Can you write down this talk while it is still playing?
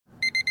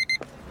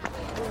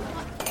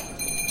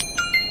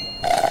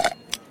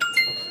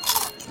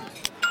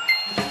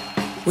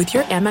With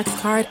your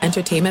Amex card,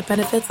 entertainment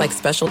benefits like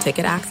special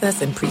ticket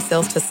access and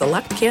pre-sales to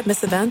select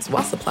can't-miss events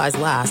while supplies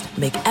last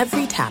make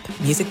every tap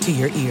music to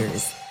your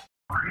ears.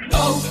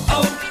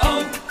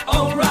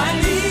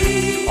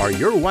 O'Reilly! Are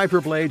your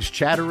wiper blades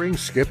chattering,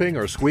 skipping,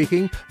 or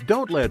squeaking?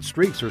 Don't let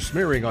streaks or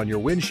smearing on your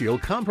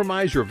windshield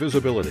compromise your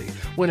visibility.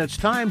 When it's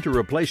time to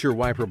replace your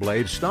wiper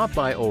blades, stop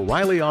by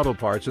O'Reilly Auto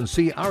Parts and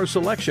see our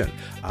selection.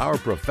 Our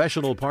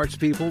professional parts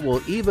people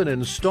will even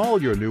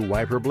install your new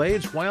wiper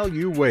blades while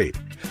you wait.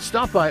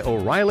 Stop by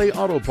O'Reilly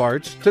Auto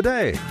Parts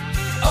today.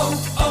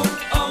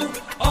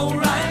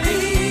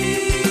 O'Reilly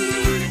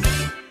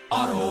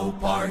Auto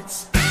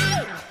Parts.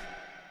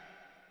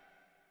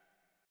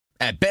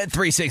 At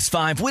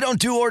Bet365, we don't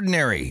do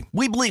ordinary.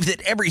 We believe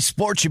that every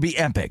sport should be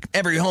epic.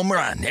 Every home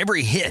run,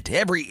 every hit,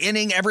 every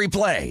inning, every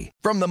play.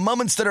 From the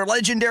moments that are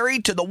legendary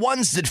to the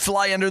ones that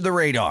fly under the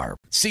radar.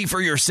 See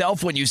for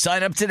yourself when you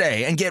sign up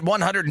today and get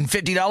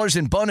 $150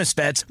 in bonus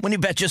bets when you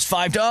bet just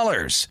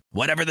 $5.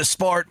 Whatever the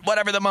sport,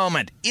 whatever the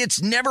moment,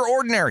 it's never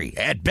ordinary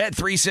at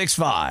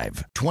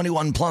Bet365.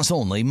 21 plus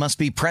only. Must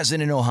be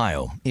present in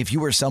Ohio. If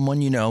you or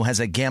someone you know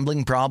has a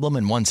gambling problem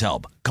and wants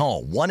help,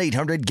 call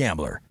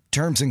 1-800-GAMBLER.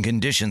 Terms and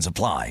conditions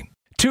apply.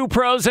 Two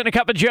pros and a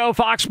cup of Joe,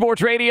 Fox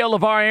Sports Radio,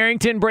 LeVar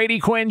Arrington, Brady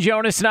Quinn,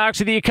 Jonas Knox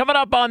with you. Coming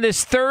up on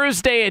this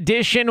Thursday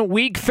edition,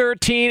 Week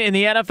 13 in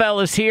the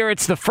NFL is here.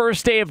 It's the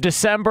first day of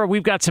December.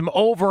 We've got some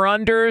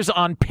over-unders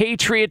on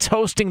Patriots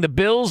hosting the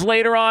Bills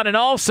later on. And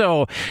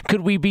also,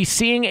 could we be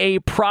seeing a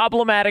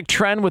problematic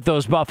trend with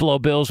those Buffalo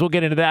Bills? We'll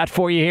get into that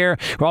for you here.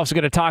 We're also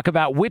going to talk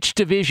about which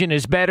division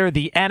is better,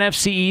 the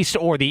NFC East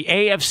or the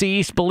AFC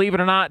East. Believe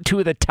it or not, two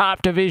of the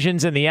top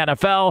divisions in the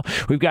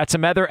NFL. We've got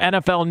some other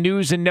NFL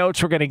news and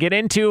notes we're going to get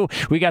into.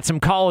 We got some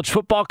college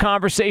football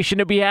conversation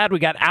to be had. We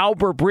got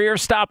Albert Breer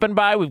stopping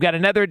by. We've got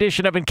another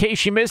edition of In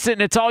Case You Missed It,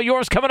 and it's all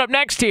yours coming up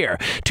next here.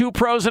 Two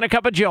pros and a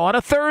cup of Joe on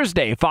a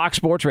Thursday, Fox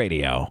Sports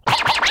Radio. Now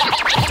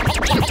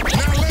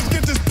let's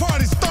get this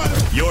party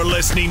started. You're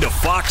listening to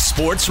Fox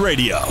Sports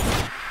Radio.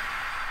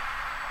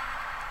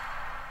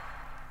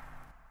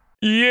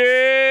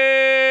 Yeah!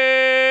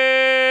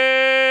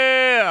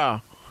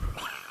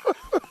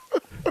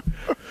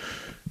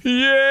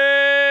 Yeah!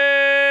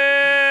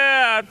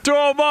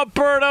 Throw 'em up,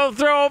 Berto.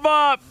 Throw 'em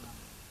up.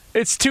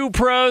 It's two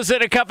pros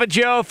and a cup of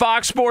Joe,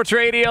 Fox Sports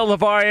Radio,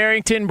 LeVar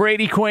Arrington,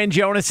 Brady Quinn,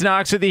 Jonas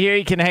Knox with you here.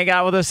 You can hang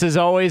out with us as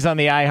always on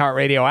the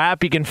iHeartRadio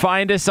app. You can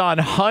find us on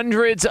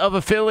hundreds of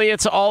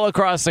affiliates all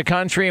across the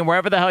country, and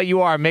wherever the hell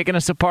you are, making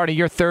us a part of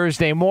your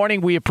Thursday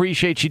morning. We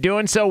appreciate you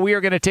doing so. We are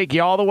going to take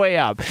you all the way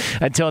up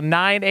until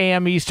 9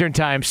 a.m. Eastern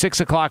Time, 6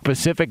 o'clock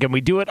Pacific, and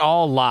we do it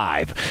all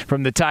live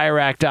from the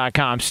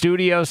TireRack.com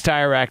studios.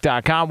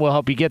 TireRack.com will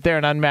help you get there.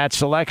 An unmatched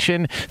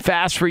selection,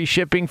 fast free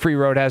shipping, free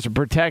road hazard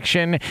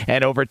protection,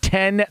 and over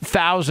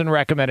 10,000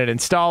 recommended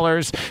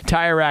installers.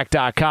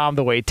 TireRack.com,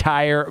 the way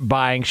tire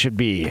buying should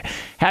be.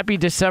 Happy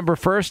December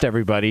 1st,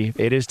 everybody.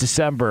 It is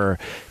December.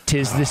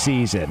 'Tis the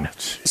season.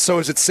 So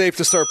is it safe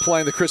to start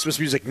playing the Christmas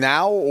music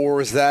now,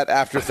 or is that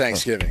after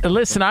Thanksgiving?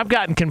 Listen, I've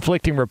gotten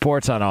conflicting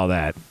reports on all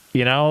that.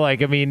 You know,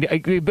 like, I mean,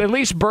 at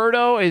least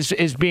Berto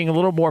is being a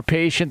little more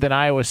patient than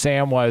Iowa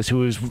Sam was, who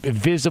was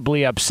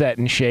visibly upset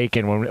and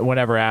shaken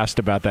whenever asked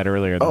about that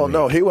earlier in the week.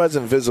 No, he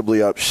wasn't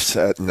visibly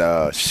upset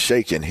and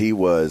shaken. He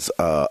was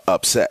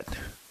upset.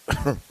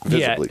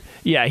 Visibly.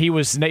 Yeah, he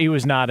was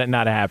not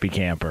a happy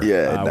camper.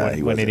 Yeah,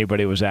 when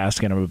anybody was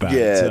asking him about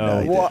it.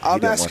 So. Well,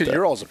 I'm asking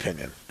your all's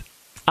opinion.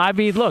 I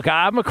mean, look,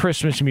 I'm a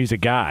Christmas music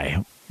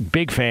guy.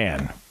 Big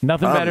fan.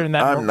 Nothing better than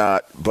that. I'm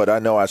not, but I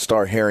know I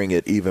start hearing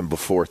it even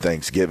before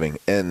Thanksgiving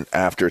and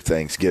after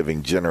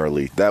Thanksgiving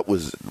generally. That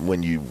was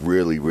when you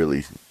really,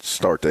 really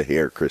start to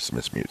hear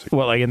Christmas music.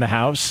 Well, like in the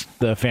house,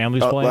 the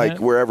family's playing like it?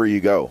 Wherever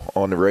you go,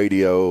 on the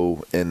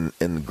radio, in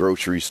the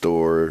grocery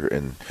store,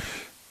 and,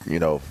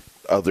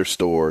 other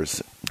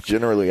stores.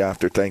 Generally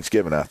after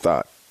Thanksgiving, I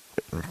thought.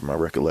 If my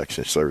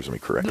recollection serves me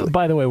correctly.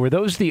 By the way, were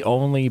those the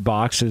only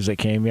boxes that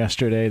came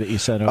yesterday that you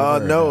sent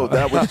over? No,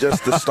 that was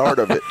just the start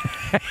of it.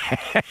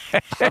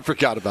 I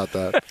forgot about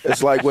that.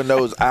 It's like when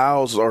those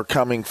owls are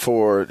coming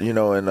for,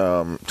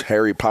 in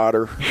Harry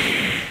Potter,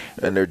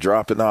 and they're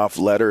dropping off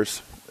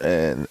letters,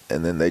 and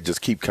then they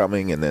just keep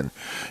coming, and then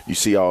you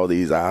see all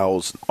these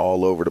owls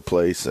all over the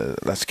place. And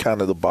that's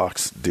kind of the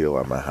box deal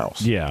at my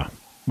house. Yeah.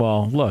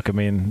 Well, look, I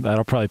mean,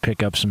 that'll probably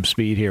pick up some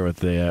speed here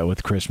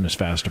with Christmas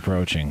fast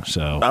approaching.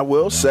 So I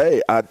will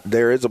say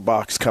there is a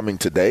box coming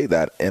today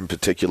that, in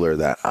particular,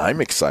 that I'm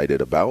excited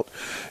about,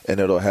 and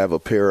it'll have a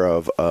pair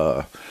of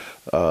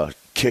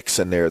kicks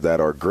in there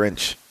that are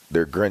Grinch.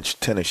 They're Grinch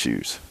tennis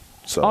shoes.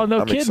 So I'm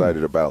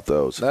excited about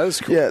those. That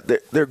is cool. Yeah,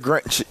 they're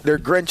Grinch. They're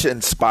Grinch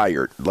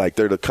inspired. Like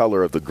they're the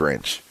color of the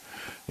Grinch.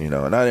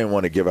 And I didn't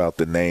want to give out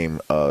the name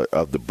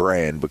of the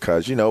brand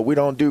because, we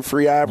don't do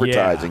free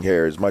advertising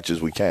here as much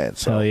as we can.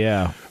 So,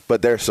 yeah.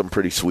 But there's some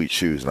pretty sweet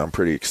shoes, and I'm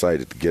pretty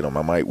excited to get them.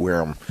 I might wear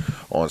them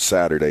on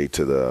Saturday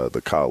to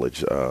the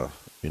college, the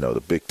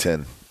Big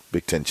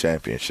Ten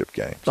championship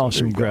game. So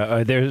awesome.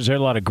 There's a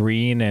lot of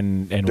green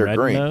and they're red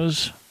green. in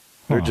those?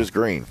 They're just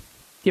green.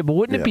 Yeah, but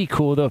wouldn't it be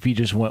cool, though, if you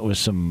just went with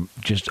some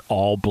just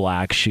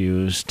all-black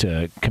shoes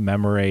to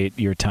commemorate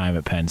your time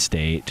at Penn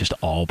State? Just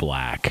all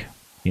black.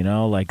 You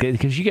know, like,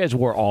 because you guys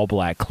wore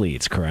all-black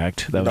cleats,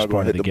 correct? That was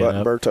part of the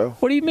get-up. Berto?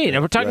 What do you mean?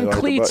 We're talking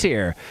cleats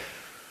here.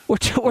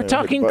 We're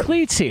talking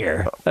cleats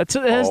here. That's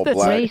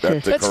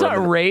racist. That's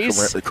not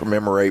race.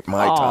 Commemorate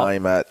my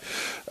time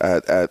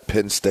at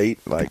Penn State,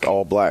 like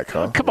all black,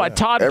 huh? Come on,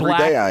 Todd Every Black.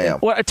 day I am.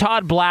 What,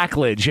 Todd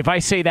Blackledge. If I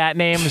say that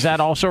name, is that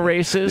also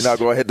racist? You're not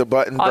going to hit the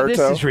button, Berto? This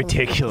is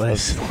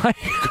ridiculous.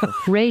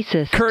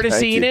 Racist.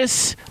 Curtis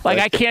Enos. Like,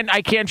 I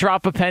can't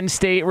drop a Penn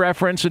State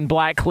reference in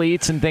black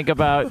cleats and think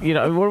about, what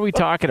are we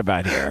talking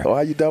about here? Why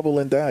are you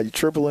doubling down? You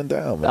tripling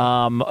down,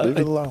 man. Leave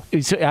it alone.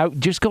 So,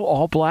 just go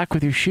all black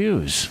with your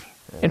shoes.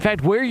 In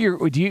fact,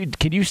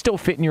 can you still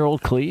fit in your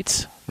old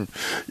cleats?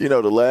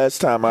 The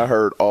last time I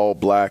heard all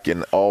black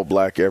and all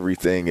black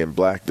everything and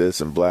black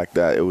this and black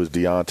that, it was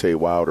Deontay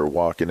Wilder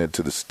walking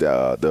into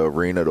the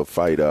arena to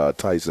fight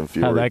Tyson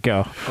Fury. How'd that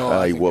go?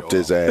 He whooped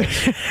his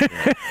ass.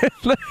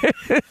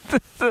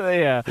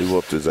 Yeah. He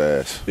whooped his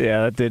ass.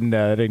 Yeah, that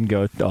didn't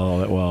go all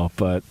that well,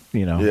 but,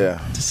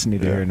 just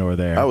neither here nor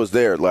there. I was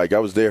there.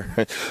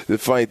 The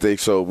funny thing,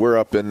 so we're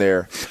up in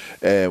there,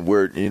 and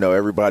we're,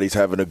 everybody's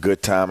having a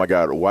good time. I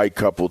got a white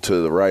couple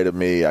to the right of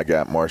me. I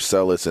got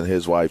Marcellus and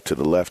his wife to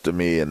the left of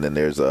me, and then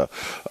there's a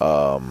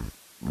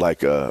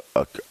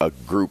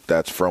group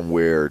that's from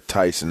where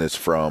Tyson is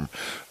from,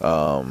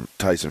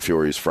 Tyson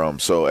Fury is from.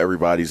 So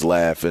everybody's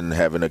laughing,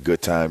 having a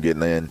good time,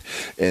 getting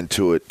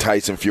into it.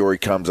 Tyson Fury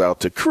comes out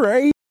to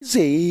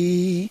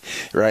crazy,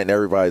 right? And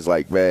everybody's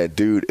like, man,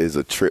 dude is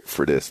a trip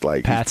for this.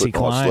 Like, Patsy he's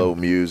putting on Cline. slow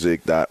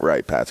music.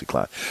 Right, Patsy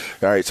Cline.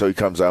 All right, so he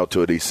comes out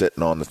to it. He's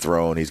sitting on the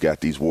throne. He's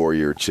got these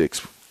warrior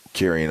chicks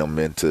carrying him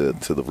into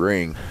the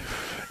ring.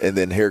 And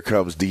then here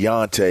comes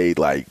Deontay,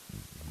 like,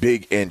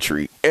 big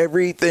entry.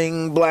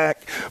 Everything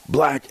black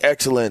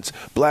excellence,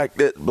 black,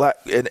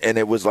 and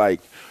it was like,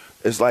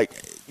 it's like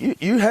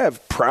you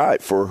have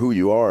pride for who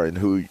you are and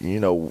who,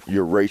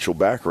 your racial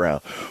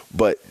background.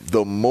 But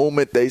the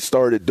moment they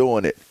started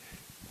doing it,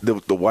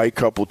 the white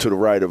couple to the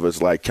right of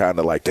us, like, kind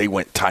of like they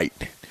went tight.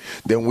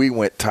 Then we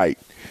went tight.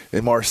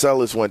 And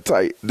Marcellus went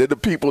tight. Then the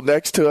people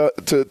next to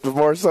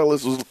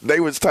Marcellus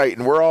was tight,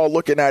 and we're all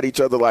looking at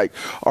each other like,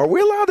 "Are we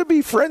allowed to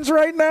be friends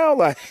right now?"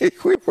 Like,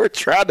 we were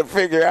trying to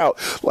figure out,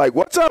 like,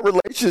 what's our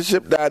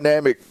relationship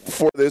dynamic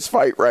for this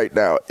fight right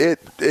now.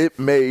 It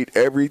made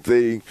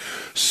everything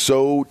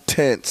so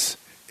tense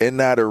in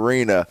that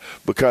arena,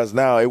 because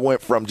now it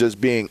went from just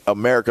being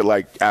America.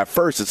 Like, at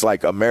first, it's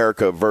like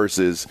America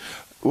versus.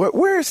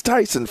 Where is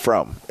Tyson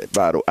from?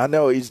 By the way, I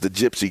know he's the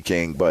Gypsy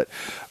King, but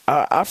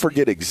I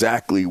forget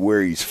exactly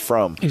where he's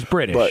from. He's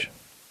British. But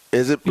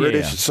is it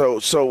British? Yeah.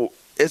 So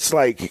it's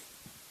like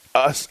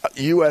us,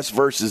 U.S.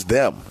 versus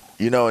them,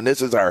 and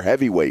this is our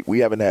heavyweight. We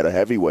haven't had a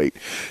heavyweight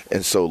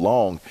in so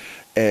long.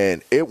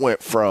 And it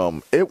went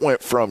from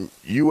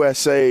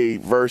USA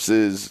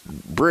versus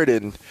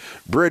Britain.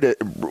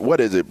 What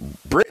is it?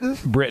 Britain?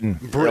 Britain.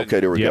 Okay,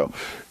 there we go.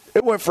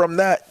 It went from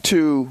that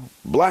to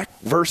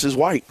black versus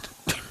white.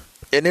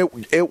 And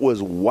it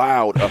was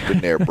wild up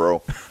in there,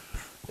 bro.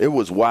 It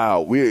was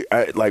wild. We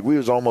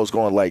was almost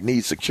going, like,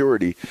 need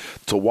security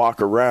to walk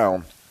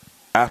around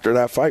after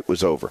that fight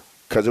was over,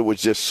 because it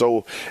was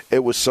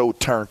so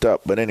turned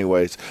up. But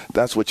anyways,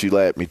 that's what you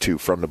led me to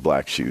from the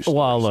black shoes.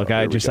 Well, look,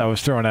 I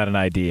was throwing out an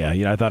idea.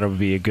 I thought it would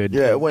be a good,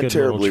 it went good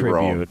terribly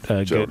little tribute,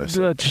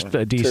 wrong. just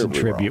a decent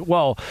tribute. Wrong.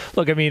 Well,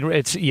 look, I mean,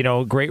 it's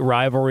great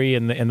rivalry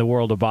in the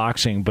world of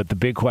boxing, but the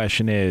big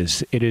question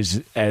is, it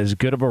is as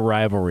good of a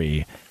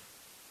rivalry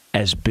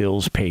as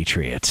Bills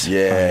Patriots.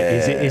 Yeah.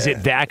 Is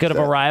it that good of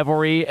a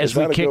rivalry as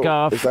we kick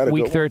off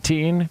Week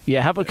 13?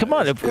 Yeah. Come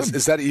on.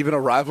 Is that even a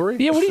rivalry?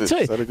 Yeah. What do you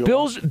say?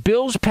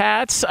 Bills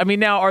Pats. I mean,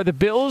 now are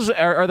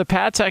the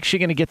Pats actually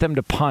going to get them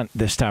to punt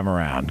this time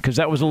around? Because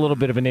that was a little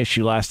bit of an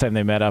issue last time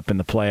they met up in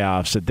the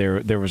playoffs. That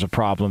there was a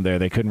problem there.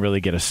 They couldn't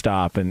really get a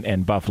stop,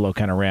 and Buffalo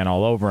kind of ran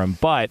all over them.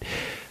 But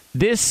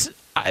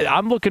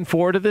I'm looking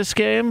forward to this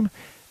game,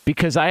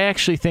 because I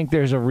actually think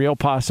there's a real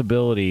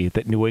possibility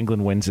that New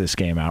England wins this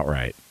game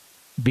outright.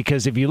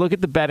 Because if you look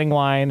at the betting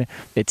line,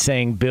 it's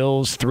saying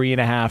Bills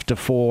 3.5 to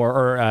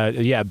 4,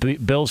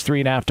 Bills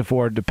 3.5 to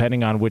 4,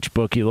 depending on which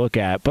book you look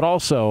at. But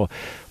also,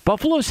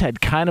 Buffalo's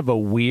had kind of a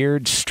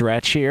weird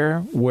stretch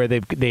here where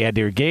they had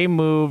their game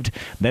moved,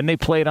 then they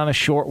played on a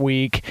short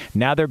week,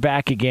 now they're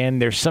back again.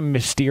 There's some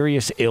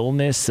mysterious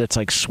illness that's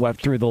like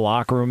swept through the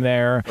locker room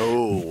there.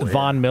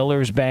 Von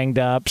Miller's banged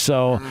up.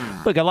 So,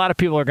 look, a lot of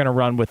people are going to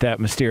run with that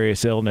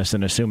mysterious illness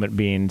and assume it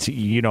means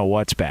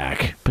what's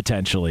back,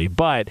 potentially.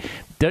 But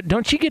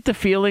don't you get the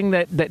feeling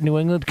that New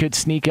England could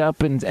sneak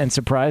up and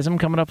surprise them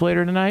coming up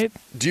later tonight?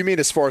 Do you mean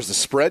as far as the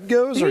spread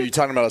goes, or are you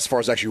talking about as far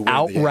as actually winning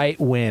outright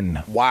the game?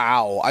 Win?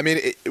 Wow. I mean,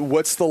 how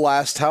have the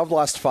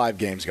last 5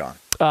 games gone?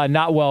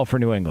 Not well for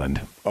New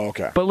England. Oh,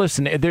 okay. But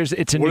listen, it's a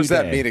new day. What does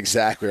that mean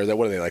exactly?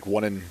 What are they, like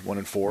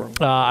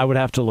 1-4? I would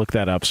have to look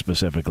that up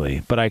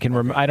specifically, but I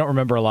can. I don't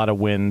remember a lot of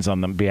wins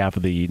on the behalf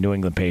of the New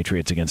England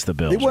Patriots against the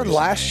Bills. They won recently.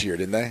 last year,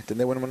 didn't they? Didn't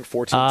they win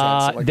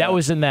 14-10? That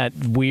was in that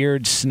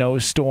weird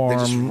snowstorm.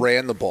 They just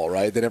ran the ball,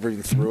 right? They never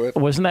even threw it.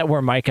 Wasn't that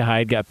where Micah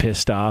Hyde got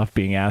pissed off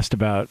being asked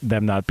about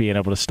them not being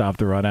able to stop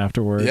the run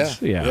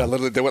afterwards? Yeah.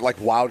 Literally, they went like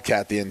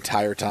Wildcat the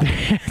entire time.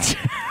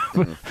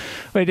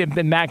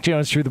 Wait, Mac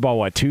Jones threw the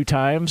ball, 2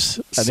 times?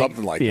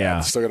 Something like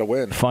that. Still got to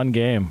win. Fun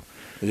game.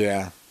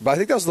 Yeah. But I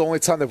think that was the only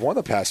time they've won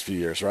the past few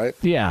years, right?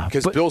 Yeah.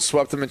 Because Bills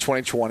swept them in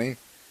 2020.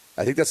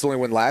 I think that's the only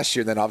win last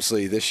year. And then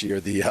obviously this year,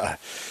 the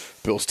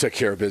Bills took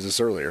care of business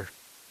earlier.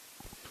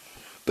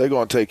 They're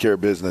going to take care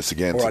of business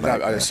again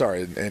tonight.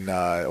 In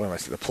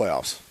the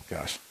playoffs.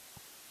 Gosh.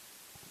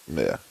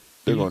 Yeah.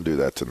 They're going to do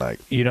that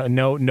tonight. You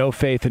know, no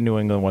faith in New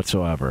England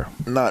whatsoever.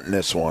 Not in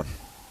this one.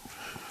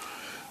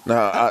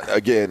 Now,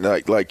 again,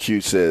 like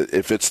Q said,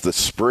 if it's the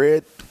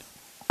spread,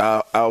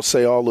 I'll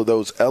say all of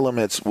those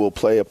elements will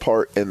play a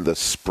part in the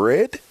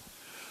spread.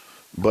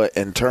 But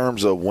in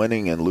terms of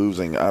winning and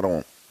losing, I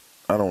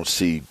don't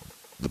see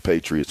the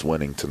Patriots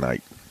winning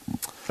tonight.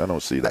 I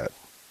don't see that.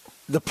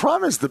 The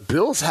problem is the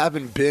Bills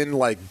haven't been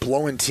like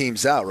blowing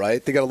teams out,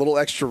 right? They got a little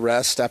extra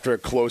rest after a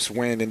close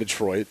win in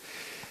Detroit.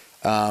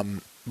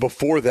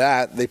 Before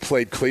that, they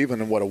played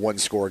Cleveland in a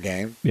 1-score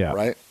game,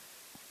 right?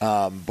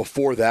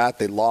 Before that,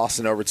 they lost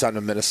in overtime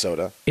to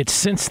Minnesota. It's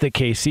since the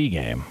KC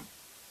game.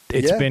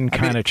 It's been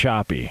kind of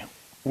choppy.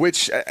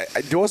 Which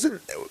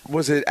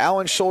was it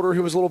Allen's shoulder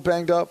who was a little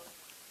banged up?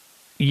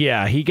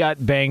 Yeah, he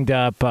got banged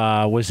up.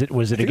 Was it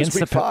against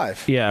week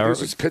 5? Yeah, it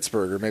was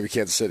Pittsburgh or maybe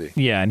Kansas City.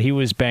 Yeah, and he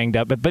was banged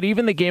up. But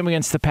even the game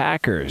against the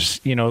Packers,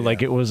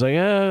 like it was like,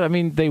 I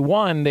mean, they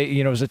won.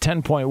 It was a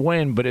 10-point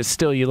win, but it's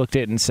still, you looked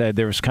at it and said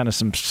there was kind of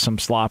some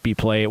sloppy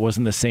play. It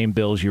wasn't the same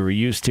Bills you were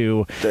used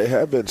to. They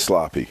have been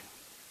sloppy.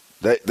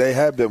 They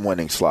have been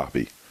winning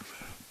sloppy,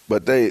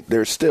 but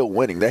they're still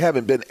winning. They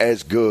haven't been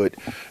as good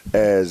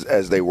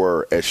as they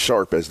were, as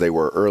sharp as they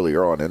were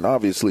earlier on. And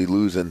obviously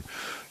losing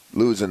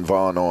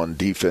Vaughn on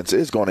defense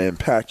is going to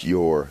impact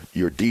your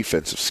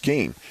defensive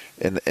scheme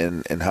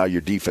and how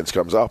your defense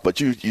comes off. But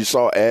you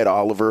saw Ed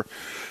Oliver,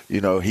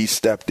 he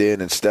stepped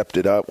in and stepped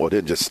it up. Well,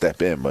 didn't just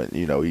step in, but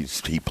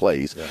he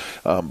plays.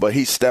 Yeah. But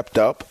he stepped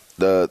up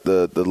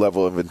the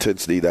level of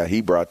intensity that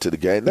he brought to the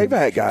game. They've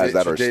had guys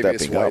that are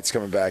stepping up. White's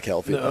coming back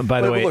healthy.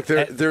 By the way, look,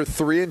 they're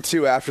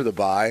 3-2 after the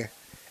bye,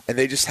 and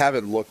they just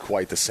haven't looked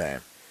quite the same.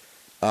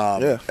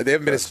 They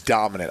haven't been as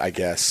dominant, I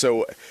guess.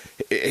 So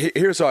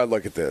here's how I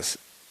look at this.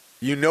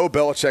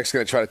 Belichick's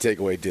going to try to take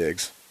away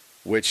Diggs,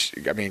 which,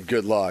 I mean,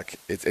 good luck.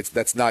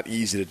 That's not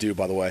easy to do,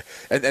 by the way.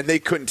 And they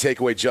couldn't take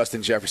away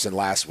Justin Jefferson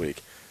last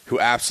week, who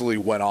absolutely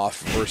went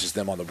off versus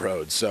them on the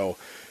road. So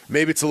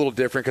maybe it's a little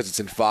different because it's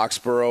in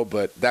Foxborough,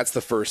 but that's the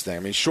first thing.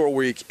 I mean, short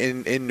week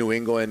in New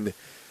England,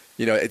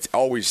 it's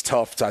always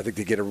tough, to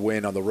get a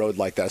win on the road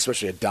like that,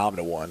 especially a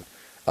dominant one.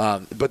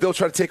 But they'll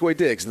try to take away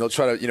Diggs, and they'll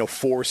try to,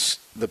 force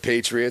the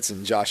Patriots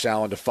and Josh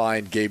Allen to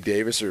find Gabe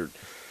Davis or,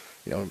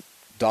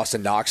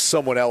 Dawson Knox,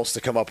 someone else to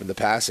come up in the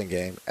passing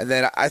game. And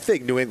then I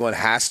think New England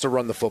has to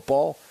run the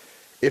football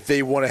if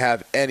they want to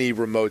have any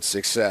remote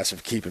success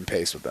of keeping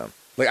pace with them.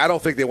 Like, I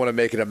don't think they want to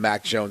make it a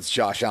Mac Jones,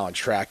 Josh Allen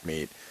track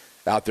meet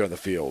out there on the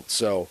field.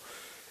 So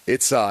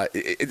it's an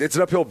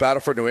uphill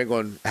battle for New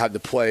England, having to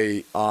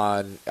play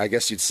on, I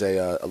guess you'd say,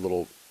 a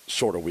little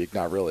shorter week.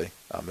 Not really.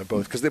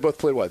 Because they both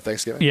played,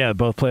 Thanksgiving? Yeah,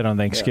 both played on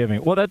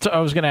Thanksgiving. Yeah. Well, that's I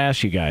was going to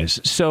ask you guys.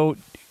 So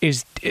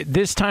is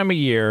this time of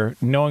year,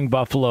 knowing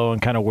Buffalo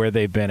and kind of where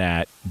they've been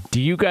at, do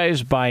you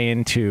guys buy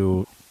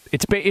into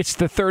it's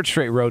the third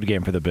straight road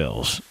game for the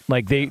Bills?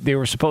 Like they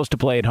were supposed to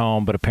play at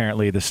home, but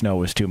apparently the snow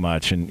was too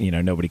much, and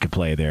nobody could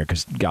play there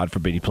because God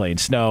forbid you play in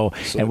snow,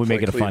 and we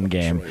make it a fun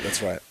game. Detroit.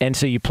 That's right. And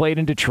so you played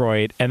in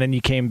Detroit, and then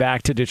you came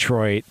back to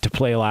Detroit to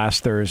play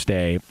last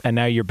Thursday, and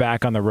now you're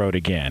back on the road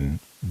again.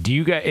 Do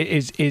you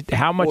guys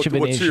how much of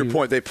an issue? To your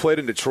point, they played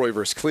in Detroit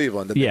versus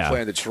Cleveland, then they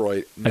play in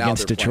Detroit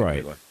against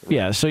Detroit. Right.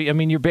 Yeah, so I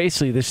mean,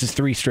 this is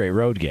 3 straight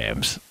road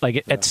games.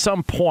 Like at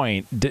some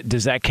point,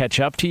 does that catch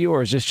up to you,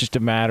 or is this just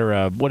a matter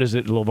of what is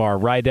it, LeVar,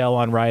 Rydell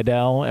on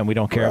Rydell, and we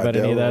don't care about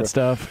any of that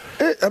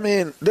stuff? I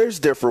mean, there's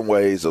different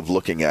ways of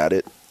looking at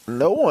it.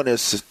 No one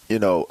is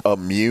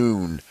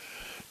immune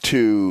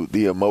to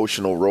the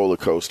emotional roller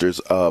coasters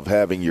of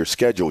having your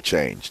schedule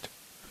changed.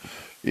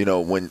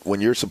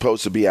 When you're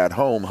supposed to be at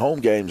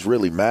home games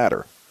really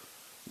matter.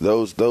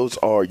 Those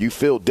are, you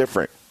feel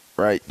different,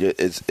 right?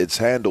 It's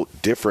handled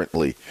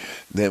differently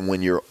than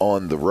when you're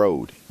on the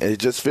road. And it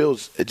just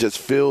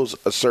feels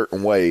a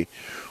certain way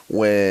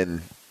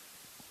when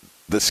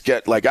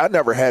like I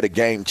never had a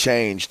game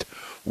changed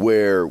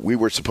where we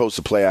were supposed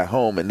to play at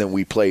home and then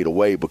we played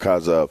away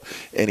because of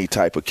any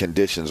type of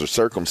conditions or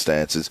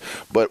circumstances.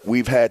 But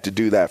we've had to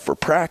do that for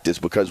practice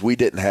because we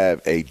didn't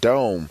have a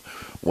dome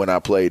when I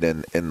played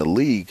in the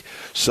league.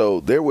 So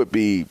there would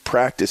be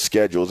practice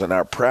schedules, and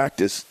our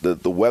practice,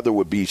 the weather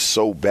would be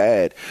so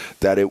bad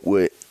that it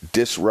would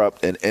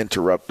disrupt and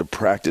interrupt the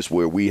practice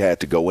where we had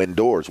to go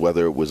indoors,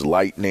 whether it was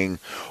lightning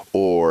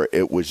or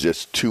it was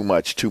just too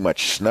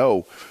much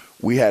snow.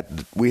 We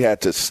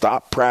had to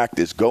stop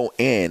practice, go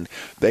in.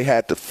 They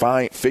had to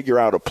figure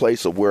out a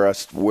place of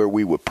where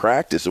we would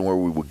practice and where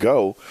we would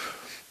go.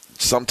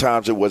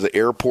 Sometimes it was an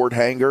airport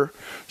hangar.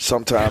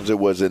 Sometimes it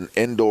was an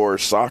indoor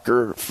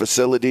soccer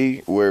facility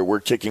where we're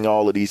kicking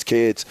all of these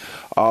kids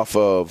off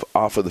of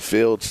the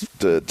fields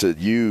to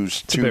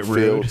use two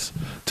fields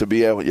to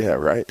be able,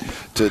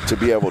 to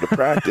be able to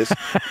practice.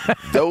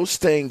 Those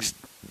things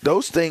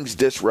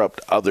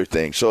disrupt other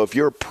things. So if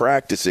you're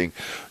practicing,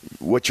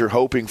 what you're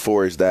hoping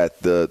for is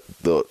that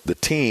the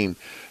team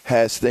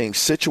has things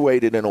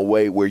situated in a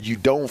way where you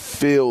don't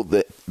feel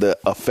the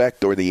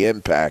effect or the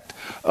impact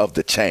of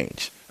the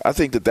change. I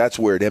think that's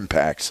where it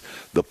impacts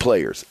the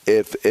players.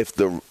 If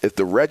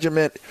the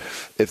regiment,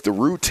 if the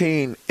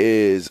routine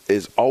is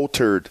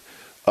altered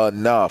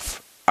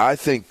enough, I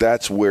think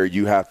that's where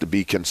you have to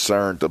be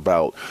concerned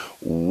about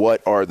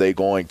what are they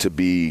going to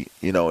be,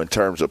 in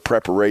terms of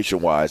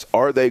preparation-wise.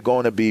 Are they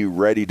going to be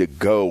ready to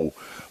go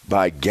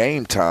by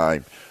game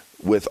time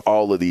with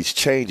all of these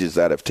changes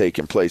that have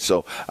taken place?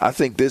 So I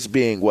think this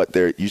being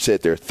you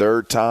said their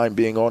third time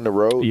being on the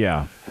road?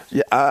 Yeah.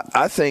 Yeah,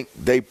 I think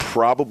they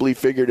probably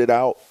figured it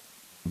out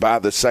by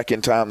the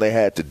second time they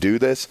had to do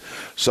this.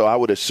 So I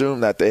would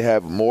assume that they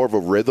have more of a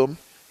rhythm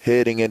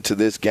heading into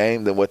this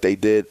game than what they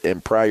did in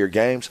prior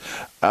games.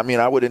 I mean,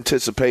 I would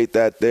anticipate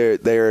that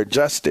they're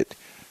adjusted.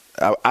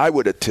 I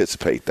would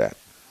anticipate that.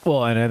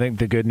 Well, and I think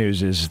the good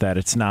news is that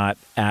it's not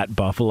at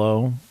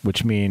Buffalo,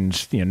 which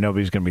means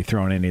nobody's going to be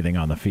throwing anything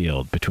on the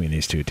field between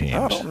these two teams.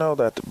 I don't know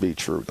that to be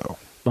true, though.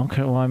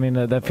 Okay, well, I mean,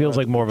 that feels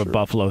like more of a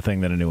Buffalo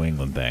thing than a New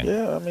England thing.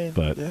 Yeah, I mean,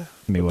 but yeah.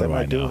 I mean, what do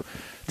I know?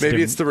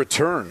 Maybe it's the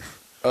return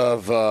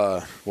of,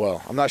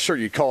 I'm not sure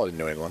you'd call it in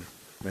New England,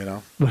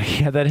 Well,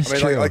 yeah, that is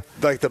true.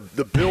 Like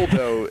the build,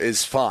 though,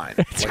 is fine.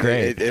 It's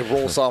great. It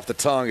rolls off the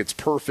tongue. It's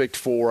perfect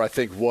for, I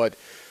think, what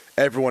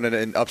everyone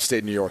in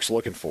upstate New York's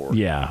looking for.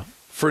 Yeah.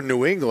 For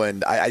New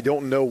England, I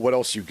don't know what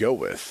else you go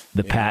with.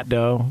 The pat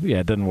dough? Yeah,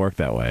 it doesn't work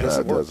that way. It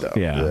doesn't work, though.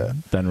 Yeah,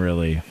 doesn't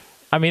really.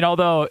 I mean,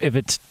 although if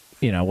it's,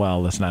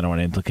 listen, I don't want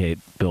to implicate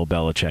Bill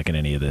Belichick in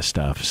any of this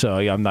stuff. So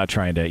I'm not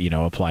trying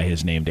to, apply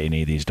his name to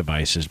any of these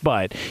devices.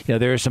 But,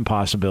 there are some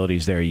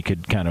possibilities there. You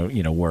could kind of,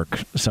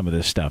 work some of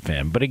this stuff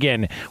in. But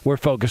again, we're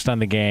focused on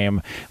the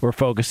game. We're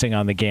focusing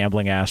on the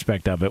gambling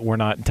aspect of it. We're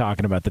not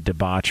talking about the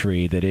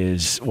debauchery that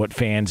is what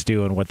fans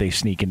do and what they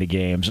sneak into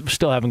games.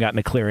 Still haven't gotten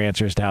a clear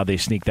answer as to how they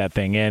sneak that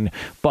thing in.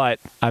 But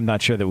I'm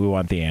not sure that we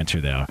want the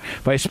answer, though.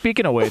 But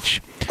speaking of which,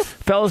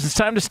 fellas, it's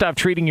time to stop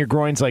treating your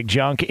groins like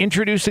junk.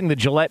 Introducing the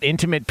Gillette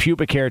Intimate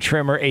Pubic Hair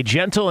Trimmer, a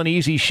gentle and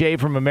easy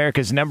shave from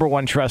America's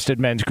 #1 trusted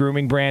men's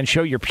grooming brand.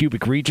 Show your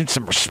pubic region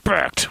some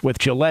respect with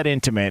Gillette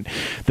Intimate,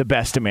 the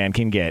best a man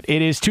can get.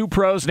 It is Two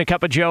Pros and a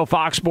Cup of Joe,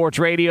 Fox Sports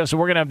Radio, so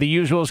we're going to have the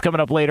usuals coming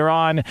up later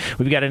on.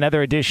 We've got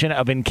another edition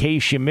of In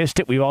Case You Missed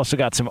It. We've also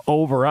got some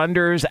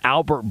over-unders.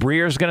 Albert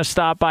Breer's going to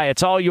stop by.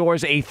 It's all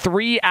yours. A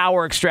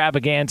 3-hour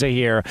extravaganza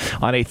here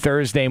on a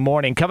Thursday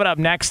morning. Coming up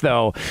next,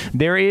 though,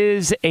 there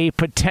is a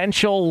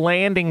potential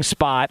landing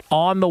spot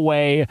on the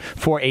way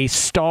for a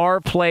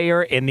star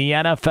player in the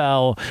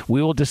NFL.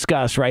 We will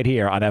discuss right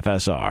here on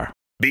FSR.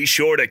 Be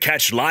sure to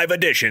catch live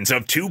editions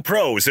of Two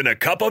Pros and a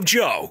Cup of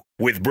Joe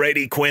with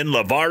Brady Quinn,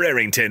 LeVar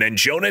Arrington, and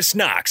Jonas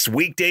Knox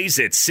weekdays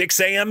at 6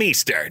 a.m.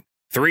 Eastern,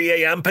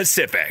 3 a.m.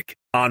 Pacific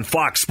on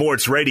Fox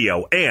Sports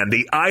Radio and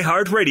the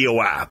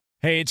iHeartRadio app.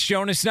 Hey, it's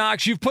Jonas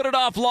Knox. You've put it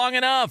off long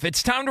enough.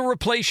 It's time to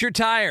replace your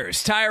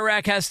tires. Tire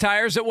Rack has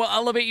tires that will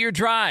elevate your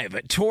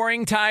drive.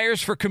 Touring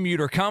tires for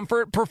commuter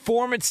comfort,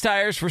 performance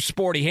tires for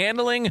sporty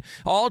handling,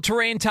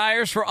 all-terrain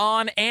tires for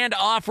on- and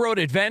off-road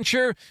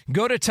adventure.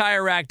 Go to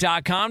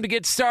TireRack.com to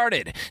get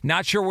started.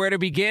 Not sure where to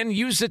begin?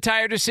 Use the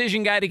Tire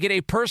Decision Guide to get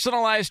a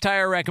personalized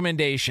tire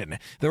recommendation.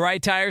 The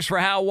right tires for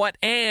how, what,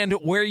 and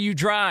where you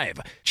drive.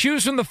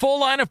 Choose from the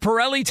full line of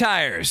Pirelli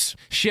tires.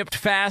 Shipped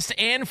fast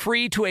and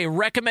free to a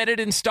recommended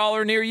installer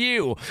near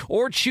you,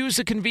 or choose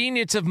the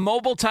convenience of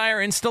mobile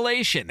tire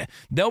installation.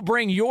 They'll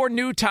bring your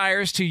new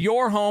tires to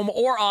your home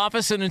or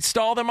office and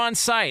install them on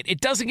site. It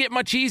doesn't get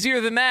much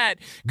easier than that.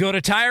 Go to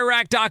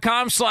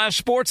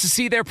TireRack.com/sports to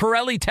see their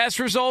Pirelli test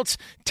results,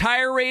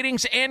 tire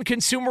ratings, and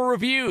consumer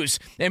reviews.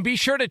 And be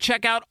sure to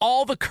check out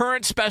all the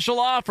current special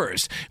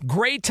offers.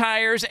 Great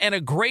tires and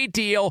a great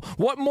deal.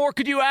 What more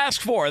could you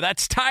ask for?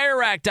 That's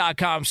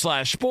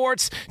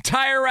TireRack.com/sports.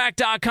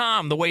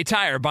 TireRack.com, the way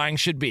tire buying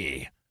should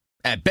be.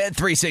 At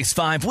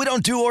Bet365, we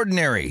don't do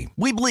ordinary.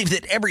 We believe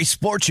that every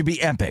sport should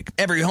be epic.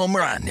 Every home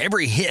run,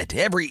 every hit,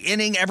 every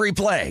inning, every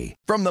play.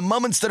 From the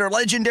moments that are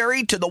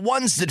legendary to the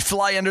ones that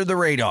fly under the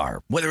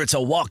radar. Whether it's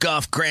a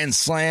walk-off grand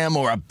slam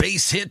or a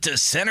base hit to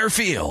center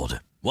field.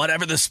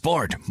 Whatever the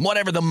sport,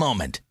 whatever the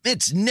moment.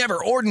 It's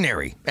never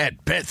ordinary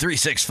at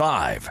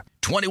Bet365.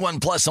 21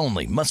 plus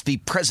only. Must be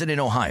present in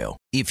Ohio.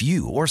 If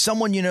you or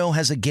someone you know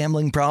has a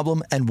gambling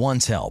problem and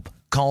wants help,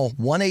 Call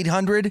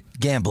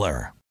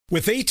 1-800-GAMBLER.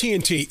 With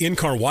AT&T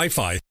in-car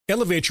Wi-Fi,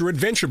 elevate your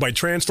adventure by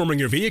transforming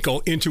your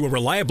vehicle into a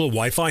reliable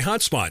Wi-Fi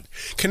hotspot.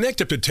 Connect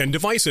up to 10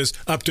 devices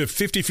up to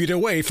 50 feet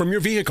away from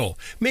your vehicle,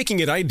 making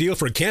it ideal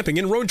for camping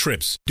and road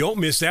trips. Don't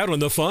miss out on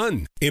the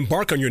fun.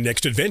 Embark on your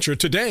next adventure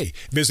today.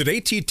 Visit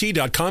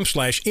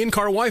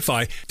att.com/in-car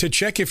Wi-Fi to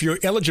check if you're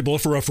eligible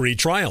for a free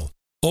trial.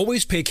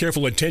 Always pay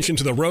careful attention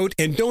to the road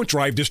and don't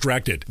drive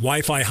distracted.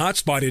 Wi-Fi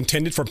hotspot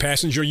intended for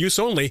passenger use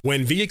only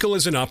when vehicle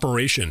is in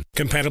operation.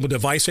 Compatible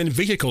device and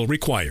vehicle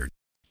required.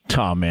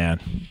 Oh,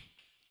 man.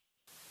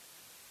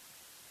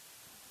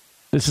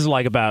 This is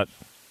like about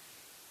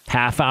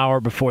half hour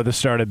before the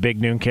start of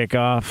Big Noon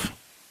Kickoff.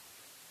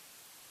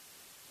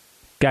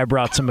 Guy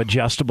brought some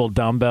adjustable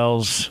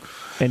dumbbells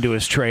into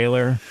his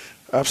trailer.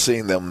 I've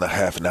seen them the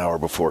half an hour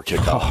before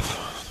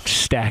kickoff.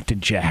 Stacked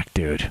and jacked,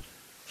 dude.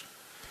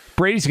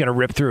 Brady's going to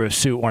rip through his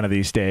suit one of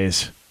these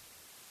days.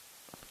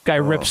 Guy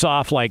rips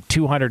off like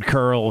 200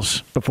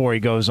 curls before he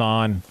goes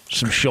on.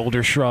 Some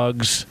shoulder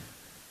shrugs.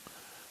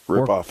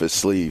 Rip off his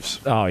sleeves.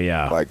 Oh,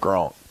 yeah. Like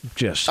Gronk.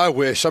 I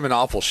wish. I'm in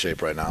awful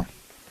shape right now.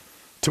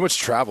 Too much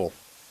travel.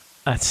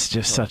 That's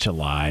just such a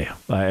lie.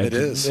 It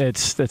is.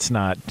 It's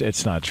not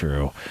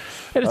true.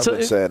 And I've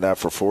been saying that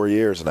for 4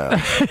 years now.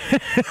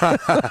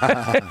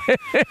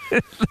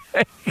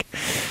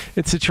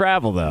 It's a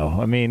travel, though.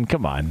 I mean,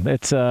 come on.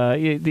 It's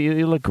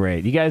you look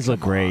great. You guys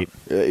look great.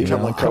 Yeah,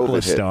 even when a couple COVID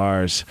of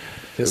stars.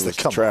 It was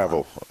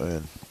travel.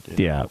 And,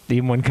 yeah,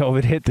 even when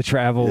COVID hit, the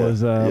travel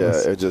was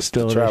it just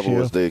still the travel an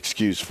issue. was the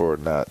excuse for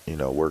not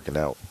working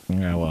out.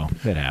 Yeah, well,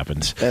 it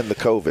happens. And the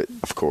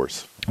COVID, of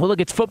course. Well,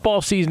 look, it's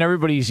football season.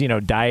 Everybody's,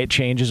 diet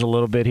changes a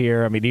little bit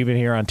here. I mean, even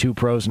here on Two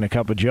Pros and a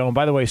Cup of Joe. And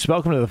by the way,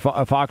 welcome to the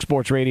Fox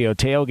Sports Radio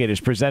Tailgate is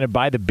presented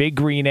by the Big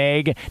Green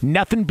Egg.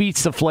 Nothing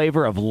beats the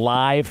flavor of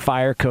live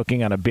fire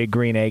cooking on a Big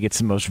Green Egg. It's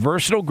the most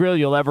versatile grill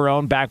you'll ever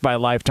own, backed by a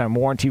lifetime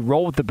warranty.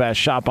 Roll with the best.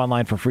 Shop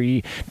online for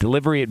free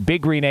delivery at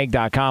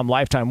BigGreenEgg.com.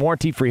 Lifetime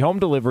warranty, free home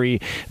delivery,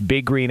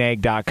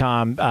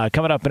 BigGreenEgg.com.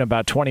 Coming up in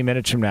about 20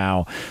 minutes from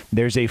now,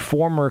 there's a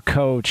former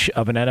coach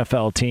of an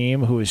NFL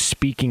team who is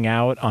speaking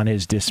out on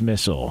his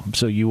dismissal.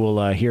 So you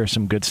will hear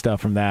some good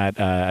stuff from that,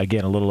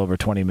 again, a little over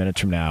 20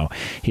 minutes from now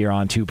here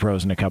on Two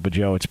Pros and a Cup of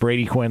Joe. It's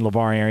Brady Quinn,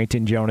 LeVar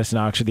Arrington, Jonas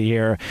Knox with you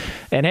here.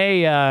 And,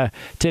 hey,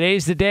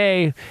 today's the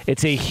day.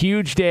 It's a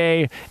huge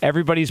day.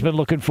 Everybody's been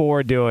looking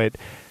forward to it.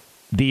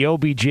 The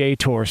OBJ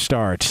tour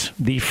starts.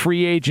 The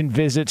free agent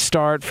visits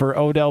start for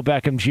Odell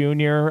Beckham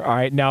Jr. All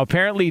right. Now,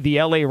 apparently the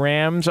L.A.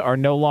 Rams are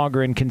no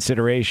longer in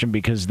consideration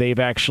because they've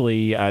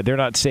actually they're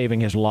not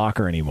saving his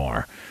locker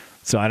anymore.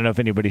 So I don't know if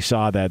anybody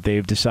saw that.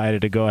 They've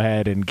decided to go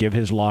ahead and give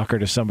his locker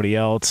to somebody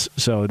else.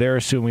 So they're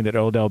assuming that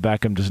Odell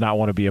Beckham does not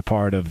want to be a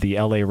part of the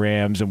L.A.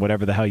 Rams and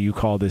whatever the hell you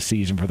call this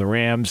season for the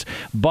Rams.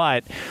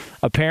 But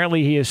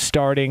apparently he is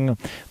starting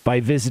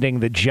by visiting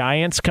the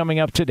Giants coming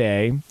up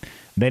today.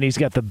 Then he's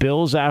got the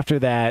Bills after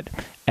that,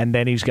 and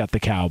then he's got the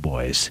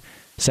Cowboys.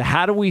 So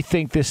how do we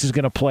think this is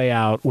going to play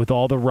out with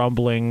all the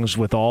rumblings,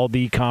 with all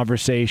the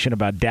conversation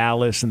about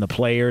Dallas and the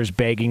players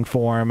begging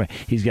for him?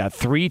 He's got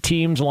 3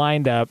 teams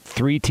lined up,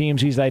 3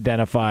 teams he's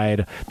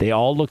identified. They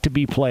all look to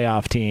be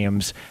playoff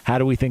teams. How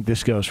do we think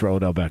this goes for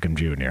Odell Beckham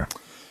Jr.?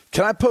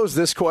 Can I pose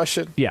this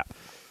question? Yeah.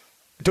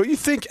 Don't you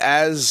think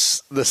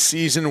as the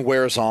season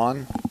wears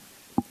on,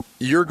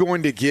 you're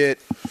going to get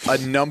a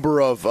number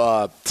of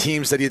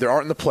teams that either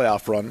aren't in the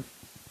playoff run,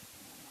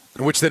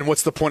 which then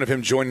what's the point of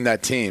him joining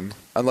that team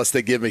unless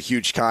they give him a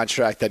huge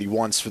contract that he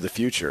wants for the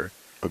future?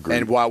 Agreed.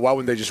 And why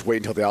wouldn't they just wait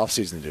until the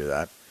offseason to do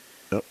that?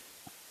 Yep.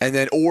 And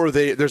then,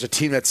 there's a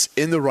team that's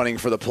in the running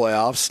for the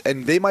playoffs,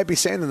 and they might be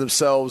saying to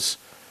themselves,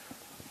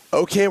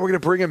 okay, we're going to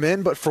bring him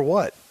in, but for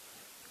what?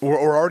 We're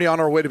already on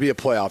our way to be a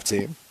playoff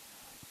team.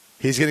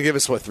 He's going to give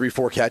us,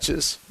 3-4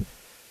 catches?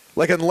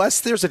 Like, unless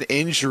there's an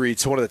injury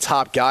to one of the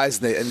top guys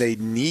and they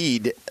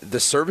need the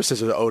services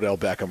of Odell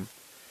Beckham.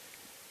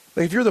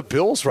 Like, if you're the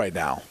Bills right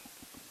now,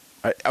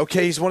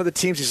 okay, he's one of the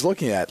teams he's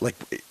looking at. Like,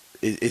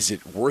 is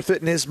it worth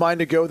it in his mind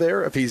to go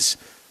there if he's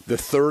the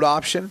third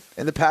option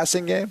in the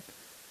passing game?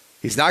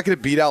 He's not going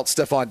to beat out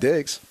Stephon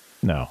Diggs.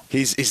 No.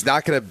 He's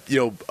not going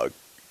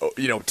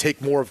to,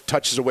 take more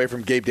touches away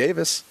from Gabe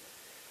Davis.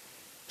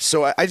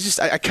 So I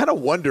kind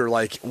of wonder,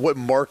 like, what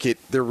market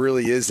there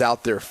really is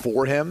out there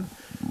for him.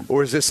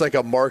 Or is this like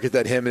a market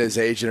that him and his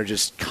agent are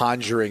just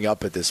conjuring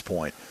up at this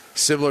point?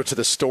 Similar to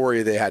the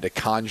story they had to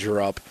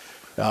conjure up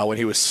when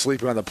he was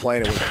sleeping on the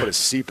plane and would put his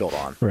seatbelt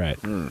on. Right.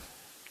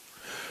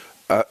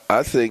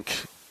 I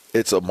think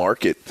it's a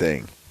market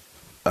thing.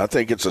 I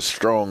think it's a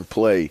strong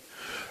play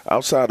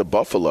outside of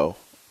Buffalo.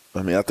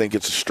 I mean, I think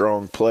it's a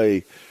strong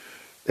play,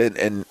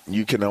 and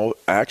you can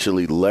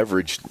actually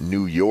leverage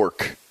New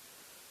York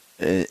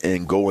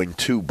and going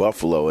to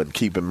Buffalo. And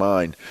keep in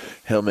mind,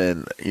 him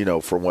and,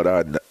 from what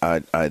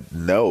I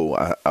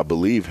know, I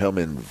believe him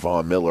and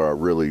Von Miller are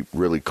really,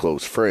 really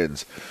close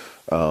friends.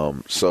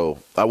 So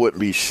I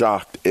wouldn't be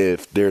shocked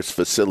if there's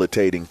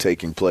facilitating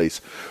taking place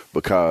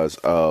because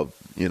of,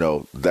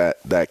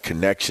 that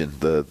connection,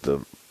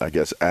 the I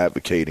guess,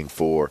 advocating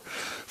for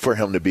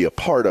him to be a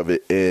part of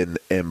it in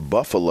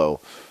Buffalo.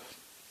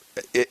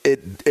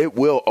 It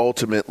will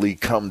ultimately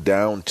come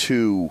down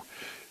to,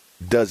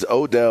 does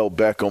Odell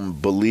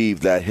Beckham believe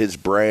that his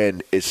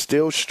brand is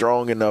still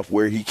strong enough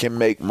where he can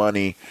make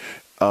money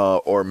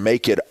or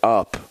make it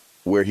up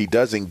where he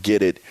doesn't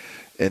get it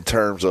in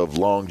terms of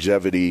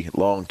longevity,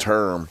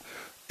 long-term,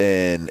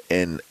 and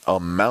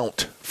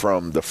amount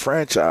from the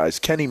franchise?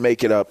 Can he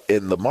make it up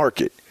in the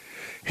market?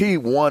 He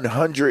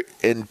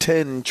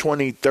 110,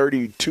 20,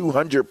 30,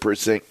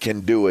 200%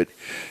 can do it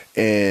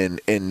in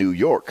New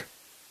York.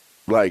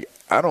 Like,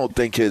 I don't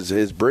think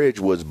his bridge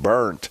was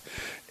burnt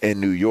in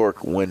New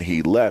York when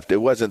he left. It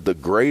wasn't the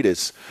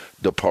greatest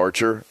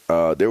departure.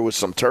 There was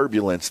some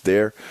turbulence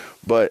there.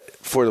 But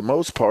for the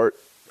most part,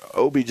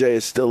 OBJ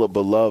is still a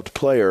beloved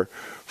player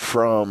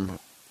from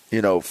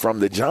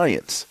the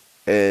Giants.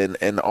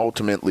 And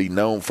ultimately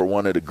known for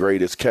one of the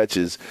greatest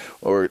catches,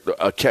 or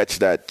a catch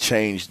that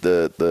changed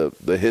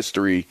the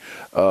history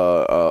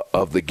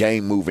of the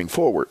game moving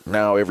forward.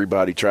 Now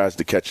everybody tries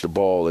to catch the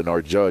ball and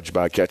are judged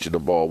by catching the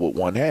ball with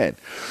one hand.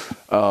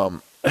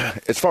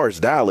 As far as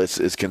Dallas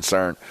is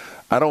concerned,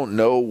 I don't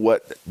know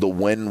what the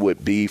win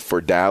would be for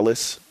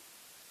Dallas.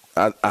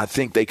 I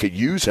think they could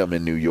use him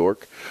in New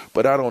York,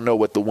 but I don't know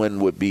what the win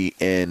would be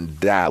in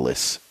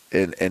Dallas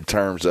in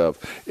terms of,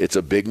 it's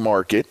a big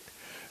market.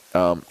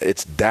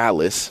 It's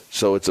Dallas,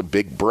 so it's a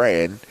big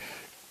brand.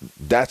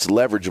 That's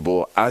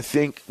leverageable. I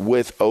think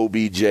with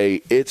OBJ,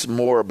 it's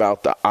more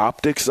about the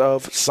optics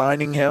of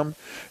signing him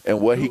and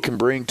what he can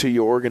bring to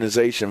your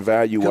organization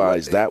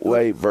value-wise that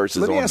way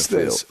versus on the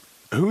field. This.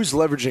 Who's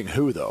leveraging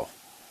who, though?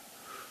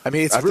 I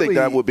mean, I think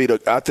that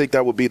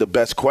would be the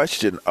best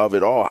question of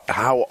it all.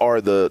 How are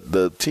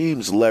the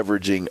teams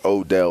leveraging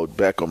Odell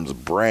Beckham's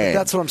brand?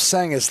 That's what I'm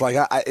saying. Is like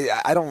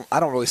I don't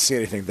really see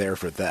anything there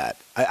for that.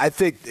 I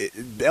think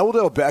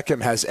Odell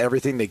Beckham has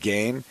everything to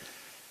gain.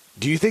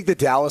 Do you think the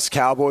Dallas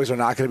Cowboys are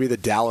not going to be the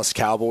Dallas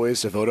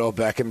Cowboys if Odell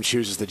Beckham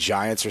chooses the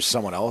Giants or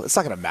someone else? It's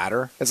not going to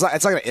matter. It's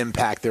not going to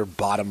impact their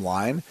bottom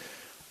line.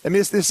 I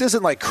mean, this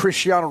isn't like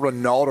Cristiano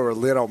Ronaldo or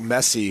Lionel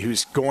Messi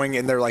who's going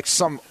in there like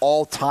some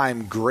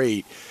all-time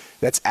great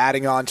that's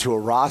adding on to a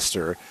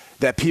roster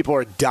that people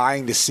are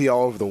dying to see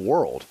all over the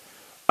world.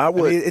 I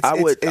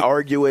would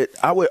argue it.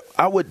 I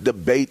would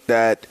debate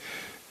that.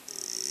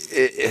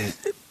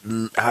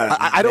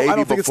 I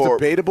don't think it's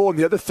debatable. And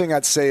the other thing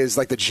I'd say is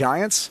like the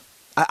Giants.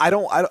 I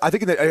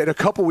think in a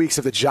couple weeks,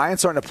 if the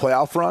Giants aren't in a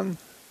playoff run,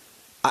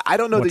 I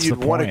don't know that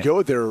you'd want to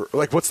go there.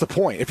 Like, what's the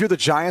point? If you're the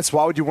Giants,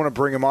 why would you want to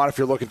bring him on if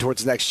you're looking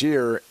towards next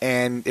year?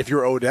 And if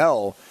you're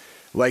Odell,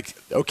 like,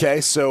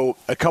 okay, so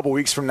a couple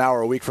weeks from now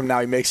or a week from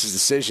now he makes his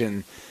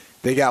decision.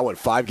 They got,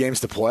 5 games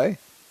to play?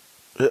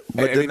 But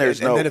then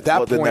there's no value.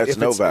 There's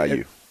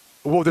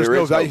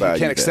no value. You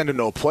can't extend it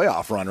into a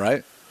playoff run,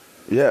 right?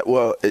 Yeah,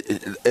 well,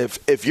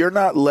 if you're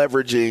not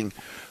leveraging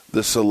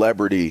the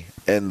celebrity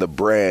and the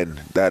brand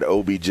that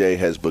OBJ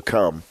has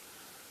become,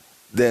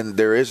 then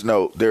there is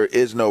no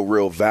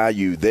real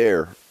value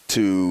there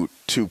to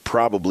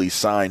probably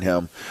sign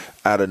him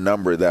at a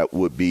number that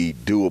would be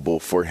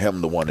doable for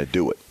him to want to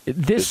do it.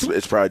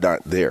 It's probably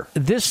not there.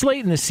 This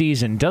late in the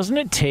season, doesn't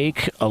it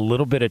take a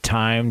little bit of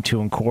time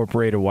to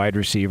incorporate a wide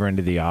receiver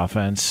into the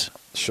offense?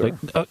 Sure.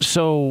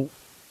 So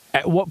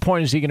at what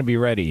point is he going to be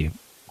ready?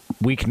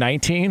 Week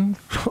 19?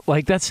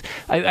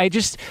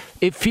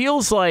 It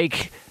feels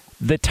like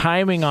the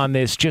timing on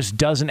this just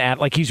doesn't add,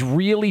 like he's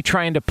really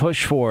trying to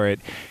push for it.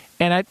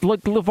 And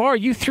LeVar,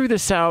 you threw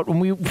this out when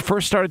we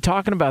first started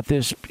talking about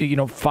this,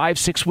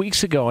 5-6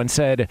 weeks ago, and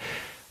said,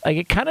 like,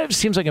 it kind of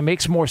seems like it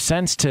makes more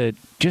sense to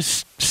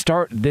just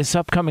start this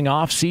upcoming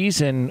off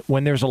season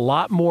when there's a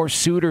lot more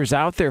suitors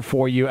out there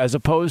for you, as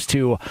opposed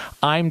to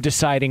I'm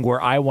deciding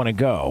where I want to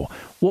go.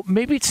 Well,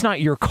 maybe it's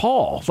not your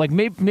call. Like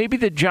maybe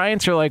the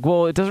Giants are like,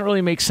 well, it doesn't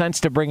really make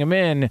sense to bring him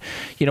in.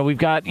 We've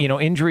got,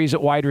 injuries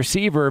at wide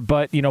receiver,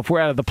 but, if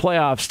we're out of the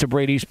playoffs, to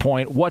Brady's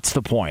point, what's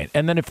the point?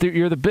 And then if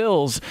you're the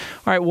Bills,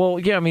 all right, well,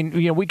 yeah, I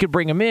mean, we could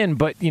bring him in,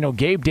 but,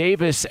 Gabe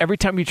Davis, every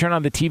time you turn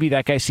on the TV,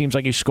 that guy seems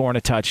like he's scoring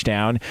a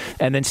touchdown.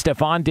 And then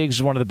Stephon Diggs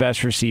is one of the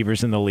best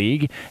receivers in the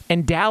league.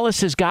 And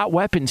Dallas has got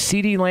weapons.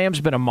 CeeDee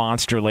Lamb's been a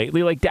monster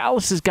lately. Like,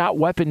 Dallas has got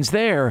weapons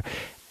there.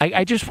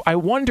 I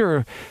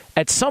wonder,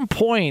 at some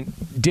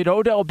point, did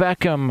Odell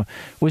Beckham,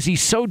 was he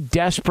so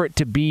desperate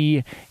to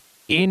be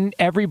in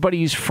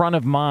everybody's front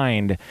of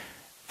mind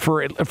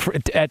for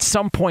at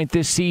some point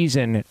this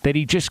season that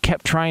he just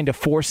kept trying to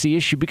force the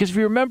issue? Because if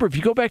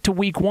you go back to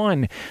week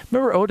 1,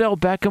 remember Odell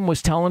Beckham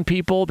was telling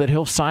people that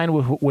he'll sign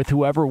with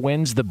whoever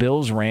wins the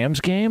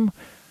Bills-Rams game?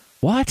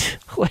 What?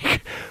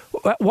 Like,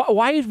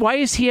 why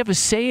does he have a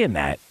say in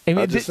that?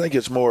 I just think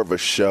it's more of a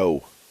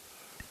show.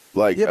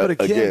 Like, yeah, but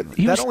again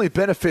that only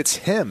benefits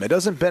him. It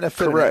doesn't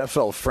benefit an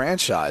NFL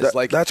franchise.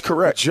 That's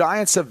correct. The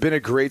Giants have been a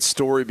great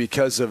story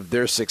because of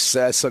their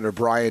success under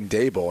Brian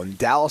Daboll, and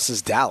Dallas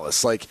is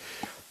Dallas. Like,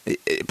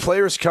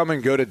 players come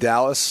and go to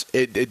Dallas.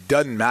 It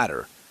doesn't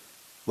matter.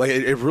 Like,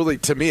 it really,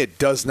 to me, it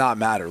does not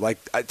matter. Like,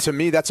 to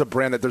me, that's a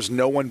brand that there's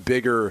no one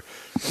bigger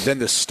than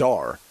the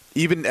star.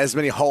 even as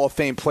many Hall of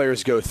Fame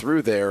players go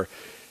through there,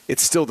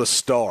 it's still the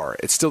star.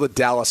 It's still the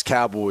Dallas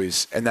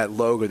Cowboys and that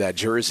logo, that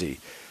jersey.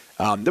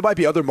 There might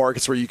be other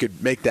markets where you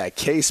could make that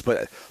case,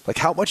 but like,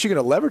 how much are you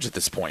going to leverage at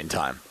this point in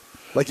time?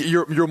 Like,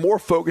 you're more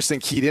focused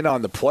and keyed in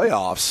on the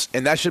playoffs,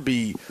 and that should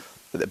be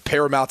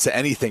paramount to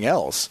anything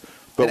else.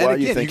 But why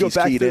do you think he's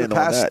keyed in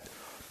on that?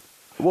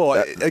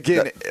 Well,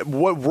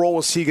 what role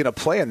is he going to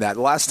play in that?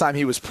 Last time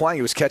he was playing,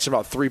 he was catching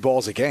about 3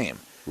 balls a game.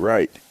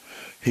 Right.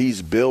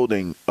 He's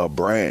building a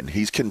brand.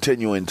 He's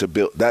continuing to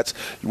build.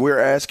 We're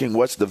asking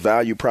what's the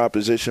value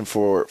proposition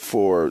for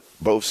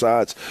both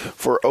sides.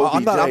 For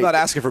OBJ, I'm not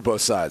asking for both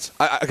sides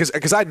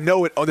because I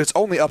know it's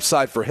only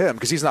upside for him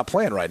because he's not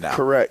playing right now.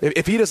 Correct.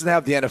 If he doesn't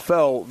have the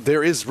NFL,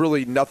 there is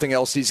really nothing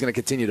else he's going to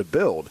continue to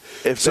build.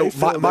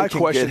 My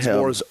question is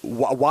more is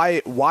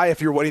why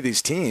if you're one of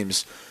these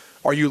teams,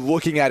 are you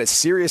looking at it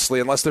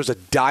seriously unless there's a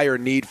dire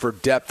need for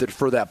depth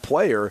for that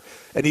player?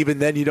 And even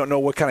then, you don't know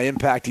what kind of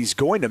impact he's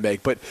going to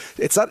make. But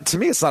to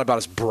me, it's not about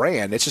his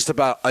brand. It's just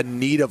about a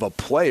need of a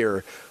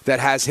player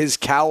that has his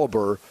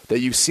caliber that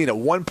you've seen at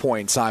one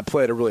point in time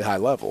play at a really high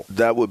level.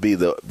 That would be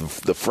the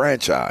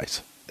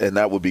franchise, and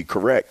that would be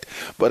correct.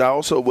 But I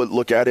also would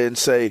look at it and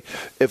say,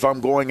 if I'm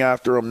going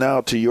after him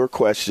now, to your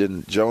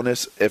question,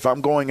 Jonas, if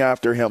I'm going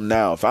after him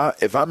now,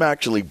 if I'm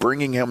actually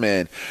bringing him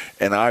in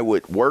and I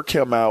would work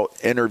him out,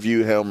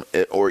 interview him,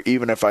 or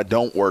even if I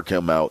don't work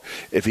him out,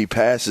 if he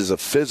passes a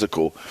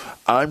physical,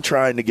 I'm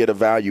trying to get a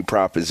value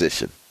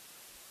proposition.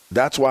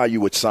 That's why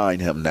you would sign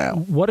him now.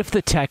 What if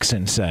the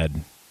Texans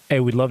said, hey,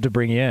 we'd love to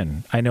bring you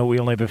in. I know we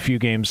only have a few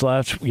games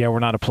left. Yeah, we're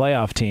not a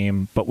playoff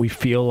team, but we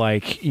feel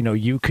like,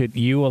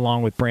 you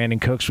along with Brandon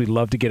Cooks, we'd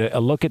love to get a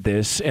look at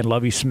this. And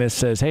Lovie Smith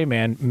says, hey,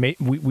 man,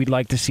 we'd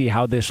like to see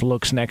how this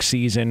looks next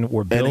season.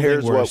 We're building. And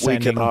here's what we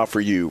can offer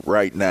you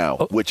right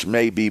now, which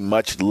may be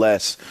much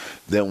less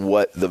than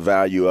what the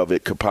value of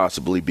it could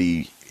possibly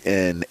be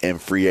in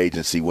free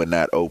agency when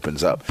that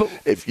opens up. But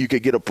if you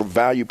could get a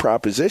value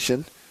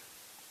proposition,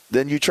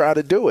 then you try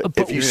to do it.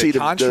 If you see the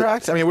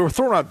contract, I mean, we were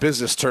throwing out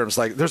business terms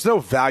like there's no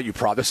value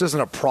prop. This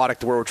isn't a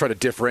product where we're trying to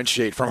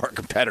differentiate from our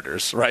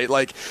competitors, right?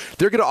 Like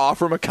they're going to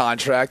offer him a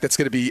contract that's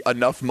going to be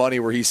enough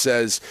money where he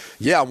says,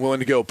 "Yeah, I'm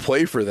willing to go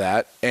play for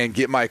that and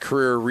get my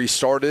career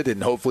restarted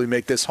and hopefully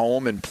make this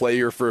home and play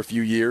here for a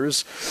few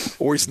years,"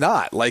 or he's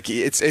not. Like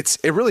it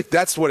really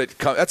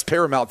that's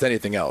paramount to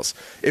anything else.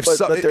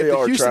 But they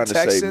are trying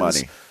to save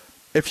money.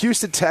 If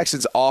Houston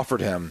Texans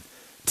offered him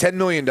 $10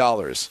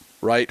 million.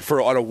 Right,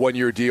 on a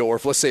 1-year deal, or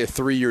if let's say a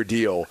 3-year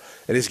deal,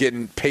 and he's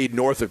getting paid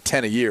north of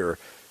 10 a year,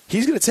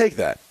 he's going to take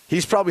that.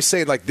 He's probably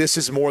saying, like, this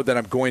is more than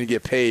I'm going to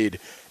get paid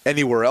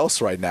anywhere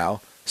else right now,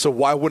 so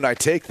why wouldn't I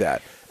take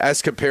that?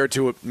 As compared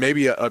to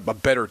maybe a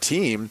better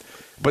team,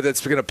 but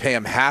that's going to pay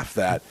him half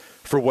that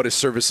for what his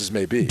services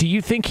may be. Do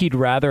you think he'd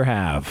rather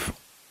have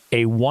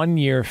a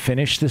 1-year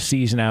finish the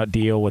season out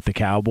deal with the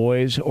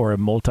Cowboys or a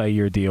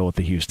multi-year deal with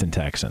the Houston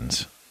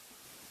Texans?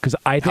 Because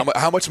I think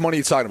how much money are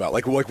you talking about?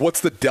 Like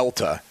what's the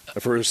delta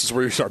for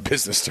where you start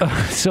business to?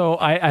 So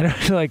I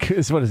don't like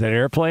what is that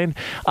airplane?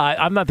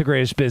 I'm not the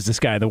greatest business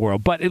guy in the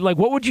world, but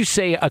what would you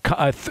say a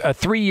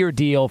 3-year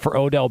deal for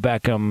Odell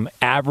Beckham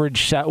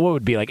average? What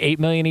would be like $8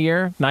 million a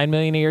year, $9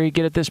 million a year? You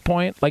get at this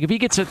point, like if he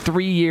gets a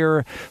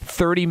 3-year,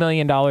 $30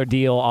 million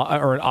deal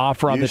or an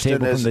offer on Houston the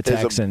table from the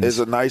Texans, is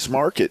a nice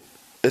market.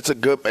 It's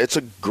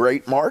a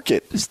great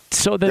market.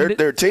 So then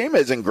their team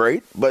isn't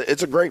great, but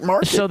it's a great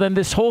market. So then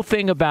this whole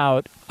thing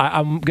about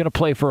I'm going to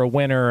play for a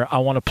winner. I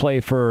want to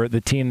play for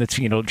the team that's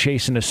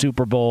chasing a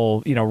Super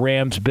Bowl.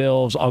 Rams,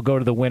 Bills. I'll go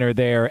to the winner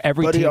there.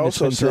 But he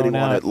also said he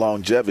wanted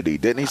longevity.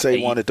 Didn't he say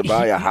he wanted to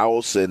buy a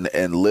house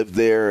and live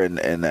there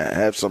and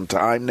have some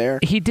time there?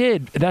 He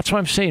did. That's why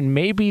I'm saying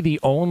maybe the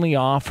only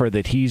offer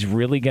that he's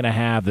really going to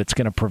have that's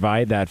going to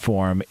provide that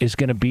for him is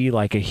going to be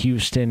like a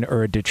Houston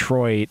or a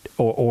Detroit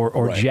or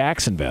right.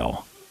 Jacksonville.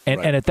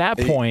 And at that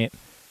point,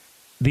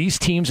 these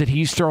teams that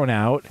he's thrown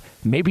out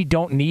maybe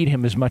don't need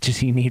him as much as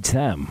he needs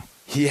them.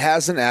 He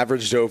hasn't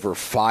averaged over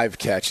 5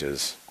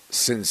 catches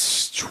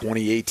since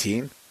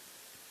 2018.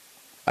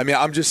 I mean,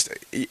 I'm just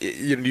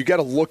you got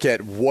to look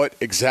at what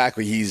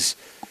exactly he's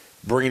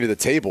bringing to the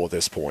table at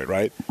this point,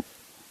 right?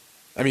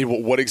 I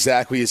mean, what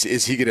exactly is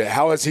he going to?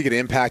 How is he going to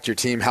impact your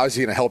team? How is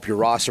he going to help your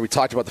roster? We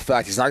talked about the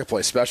fact he's not going to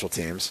play special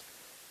teams.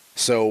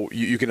 So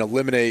you can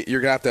eliminate –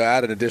 you're going to have to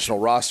add an additional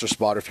roster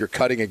spot if you're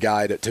cutting a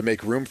guy to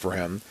make room for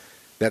him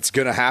that's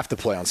going to have to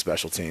play on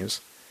special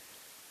teams.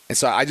 And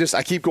so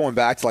I keep going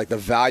back to, like, the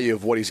value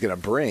of what he's going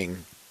to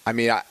bring. I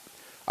mean,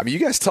 you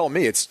guys tell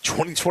me. It's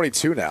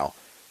 2022 now.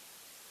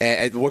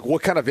 And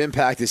what kind of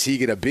impact is he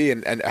going to be?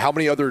 And how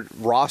many other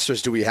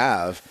rosters do we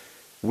have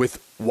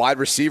with wide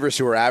receivers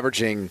who are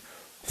averaging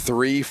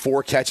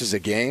 3-4 catches a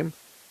game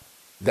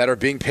that are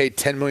being paid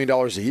 $10 million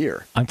a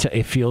year?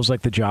 It feels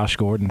like the Josh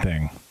Gordon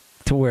thing.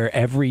 To where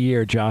every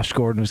year Josh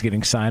Gordon was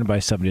getting signed by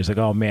somebody. It's like,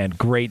 oh, man,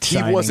 great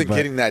signing. He wasn't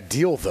getting that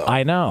deal, though.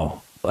 I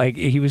know. Like,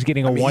 he was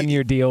getting a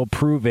 1-year deal,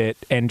 prove it,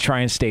 and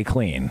try and stay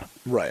clean.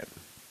 Right.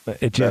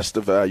 That's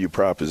the value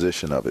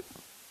proposition of it.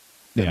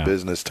 in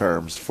business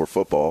terms for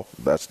football.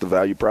 That's the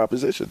value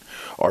proposition.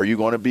 Are you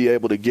going to be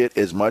able to get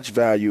as much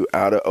value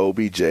out of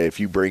OBJ if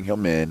you bring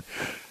him in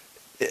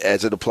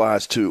as it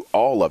applies to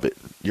all of it?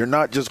 You're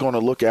not just going to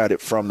look at it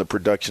from the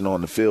production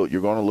on the field.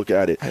 You're going to look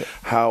at it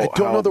how. I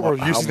don't know that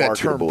we're using that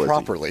term marketable is he?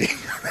 properly.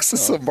 This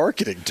is a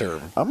marketing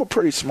term. I'm a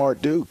pretty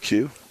smart dude,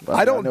 Q.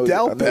 I don't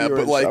doubt that,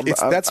 but like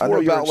that's more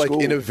about like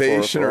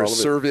innovation or a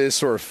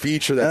service or a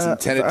feature that's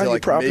intended to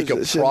like make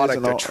a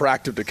product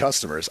attractive to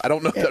customers. I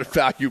don't know that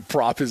value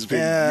prop is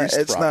being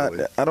used properly.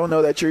 Not. I don't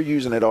know that you're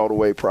using it all the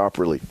way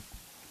properly.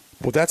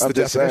 Well, that's the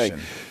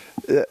definition.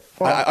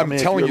 I'm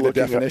telling you the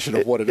definition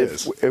of what it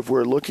is. If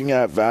we're looking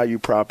at value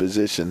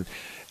proposition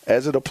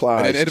as it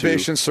applies an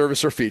innovation,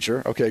 service, or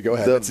feature. Okay, go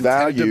ahead. The it's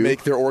intended value to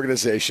make their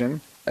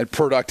organization and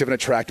productive and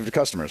attractive to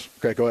customers.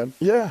 Okay, go ahead.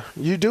 Yeah,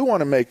 you do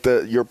want to make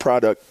your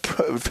product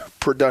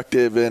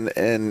productive and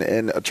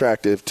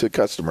attractive to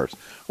customers.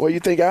 What do you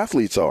think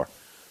athletes are?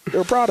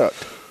 They're a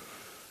product.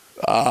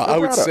 I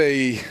would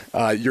say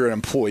you're an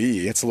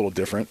employee. It's a little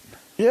different.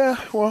 Yeah,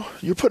 well,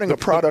 you're putting a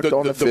product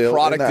on the field. The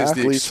product and is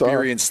the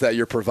experience that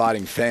you're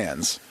providing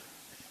fans.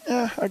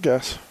 Yeah, I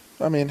guess.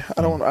 I mean,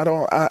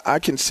 I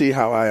can see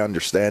how I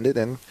understand it,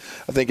 and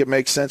I think it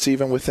makes sense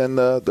even within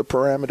the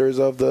parameters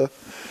of the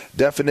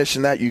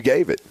definition that you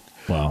gave it.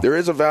 Wow. There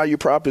is a value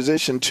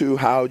proposition to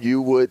how you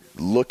would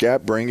look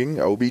at bringing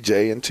OBJ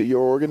into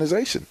your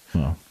organization,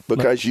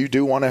 because you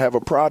do want to have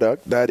a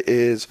product that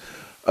is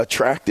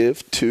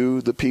attractive to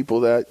the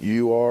people that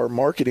you are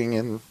marketing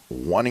and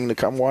wanting to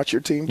come watch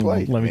your team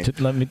play.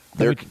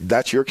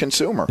 That's your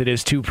consumer. It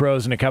is Two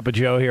Pros and a Cup of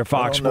Joe here,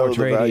 Fox Sports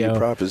Radio. I don't know the value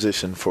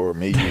proposition for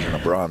me using a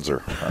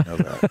bronzer. I know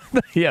that.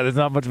 Yeah, there's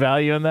not much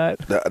value in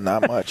that.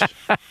 Not much.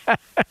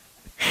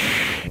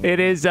 It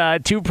is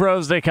Two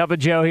Pros and a Cup of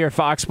Joe here,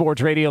 Fox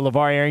Sports Radio.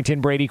 LeVar Arrington,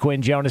 Brady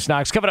Quinn, Jonas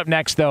Knox. Coming up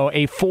next, though,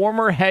 a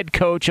former head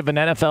coach of an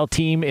NFL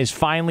team is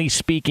finally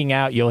speaking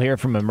out. You'll hear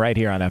from him right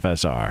here on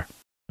FSR.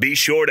 Be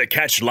sure to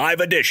catch live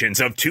editions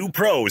of Two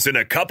Pros and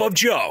a Cup of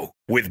Joe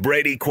with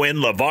Brady Quinn,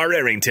 LeVar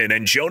Arrington,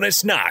 and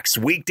Jonas Knox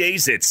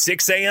weekdays at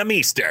 6 a.m.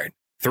 Eastern,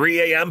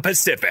 3 a.m.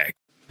 Pacific.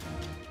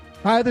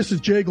 Hi, this is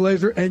Jay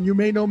Glazer, and you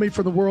may know me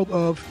from the world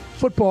of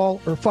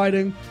football or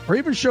fighting or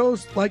even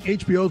shows like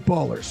HBO's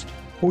Ballers.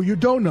 What you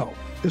don't know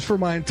is for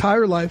my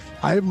entire life,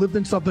 I have lived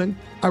in something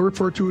I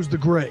refer to as the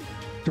gray.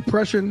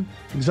 Depression,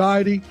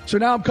 anxiety. So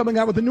now I'm coming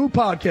out with a new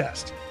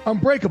podcast,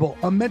 Unbreakable,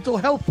 a mental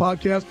health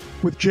podcast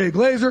with Jay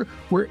Glazer,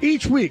 where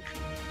each week,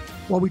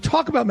 while we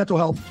talk about mental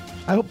health,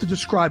 I hope to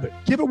describe it,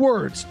 give it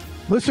words.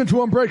 Listen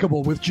to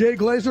Unbreakable with Jay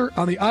Glazer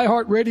on the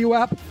iHeartRadio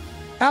app,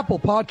 Apple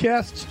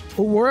Podcasts,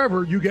 or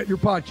wherever you get your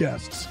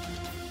podcasts.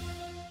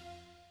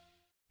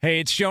 Hey,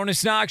 it's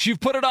Jonas Knox. You've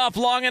put it off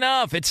long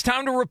enough. It's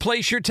time to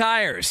replace your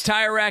tires.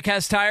 Tire Rack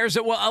has tires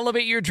that will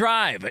elevate your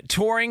drive.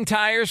 Touring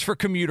tires for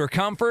commuter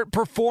comfort,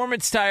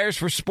 performance tires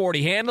for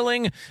sporty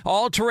handling,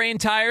 all-terrain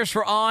tires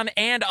for on-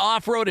 and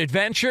off-road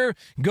adventure.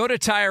 Go to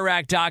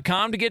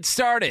TireRack.com to get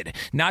started.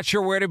 Not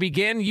sure where to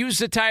begin? Use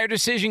the Tire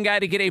Decision Guide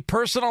to get a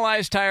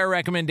personalized tire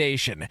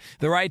recommendation.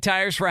 The right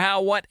tires for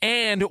how, what,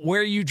 and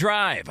where you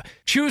drive.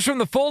 Choose from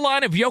the full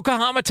line of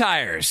Yokohama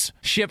tires.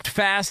 Shipped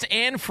fast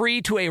and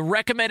free to a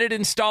recommended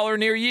installer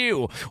near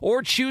you,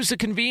 or choose the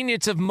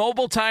convenience of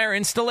mobile tire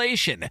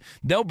installation.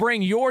 They'll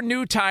bring your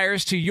new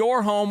tires to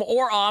your home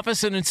or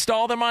office and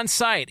install them on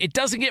site. It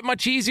doesn't get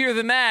much easier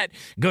than that.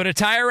 Go to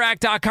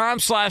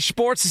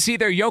TireRack.com/sports to see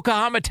their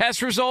Yokohama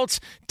test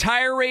results,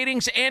 tire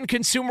ratings, and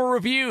consumer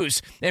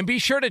reviews. And be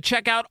sure to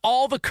check out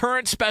all the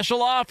current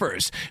special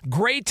offers.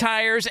 Great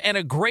tires and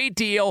a great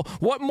deal.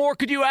 What more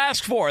could you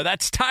ask for?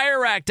 That's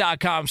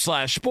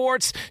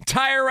TireRack.com/sports.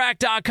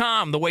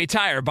 TireRack.com, the way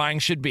tire buying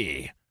should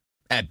be.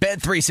 At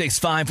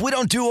Bet365, we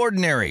don't do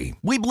ordinary.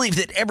 We believe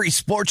that every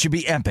sport should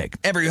be epic.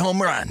 Every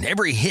home run,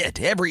 every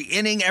hit, every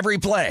inning, every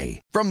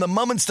play. From the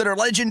moments that are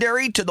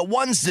legendary to the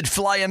ones that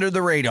fly under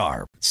the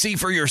radar. See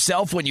for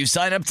yourself when you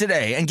sign up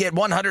today and get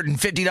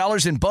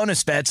 $150 in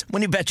bonus bets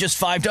when you bet just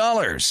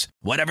 $5.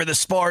 Whatever the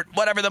sport,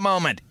 whatever the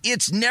moment,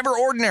 it's never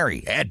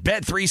ordinary at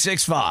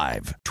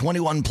Bet365.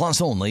 21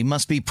 plus only.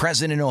 Must be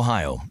present in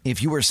Ohio.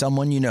 If you or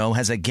someone you know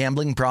has a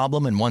gambling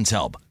problem and wants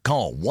help,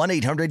 call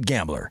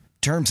 1-800-GAMBLER.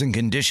 Terms and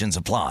conditions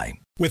apply.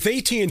 With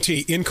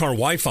AT&T in-car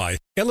Wi-Fi,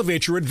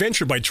 elevate your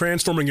adventure by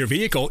transforming your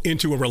vehicle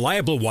into a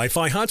reliable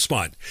Wi-Fi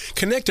hotspot.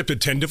 Connect up to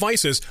 10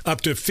 devices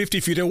up to 50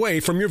 feet away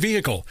from your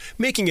vehicle,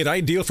 making it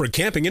ideal for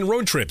camping and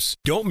road trips.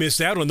 Don't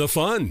miss out on the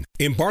fun.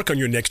 Embark on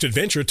your next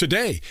adventure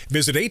today.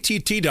 Visit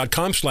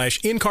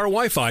att.com/in-car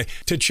Wi-Fi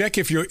to check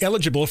if you're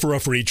eligible for a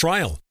free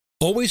trial.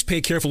 Always pay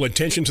careful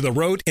attention to the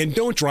road and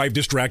don't drive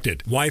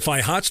distracted.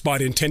 Wi-Fi hotspot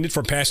intended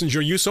for passenger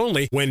use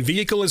only when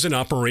vehicle is in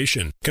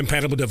operation.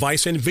 Compatible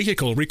device and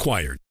vehicle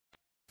required.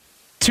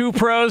 Two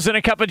pros and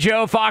a cup of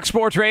Joe, Fox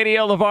Sports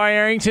Radio, LeVar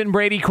Arrington,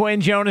 Brady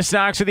Quinn, Jonas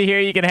Knox with you here.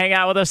 You can hang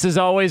out with us as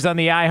always on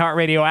the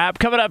iHeartRadio app.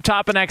 Coming up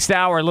top of next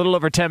hour, a little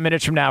over 10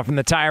 minutes from now from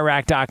the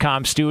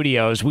TireRack.com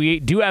studios, we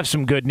do have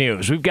some good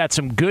news. We've got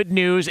some good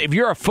news. If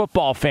you're a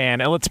football fan,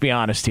 and let's be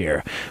honest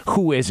here,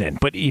 who isn't?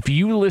 But if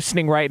you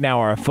listening right now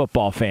are a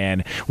football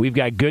fan, we've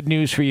got good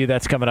news for you.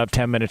 That's coming up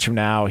 10 minutes from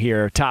now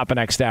here, top of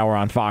next hour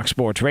on Fox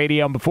Sports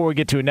Radio. And before we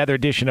get to another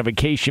edition of In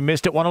Case You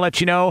Missed It, want to let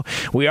you know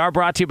we are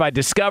brought to you by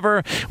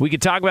Discover. We could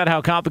talk about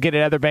how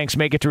complicated other banks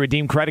make it to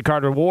redeem credit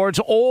card rewards,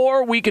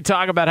 or we could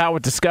talk about how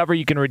with Discover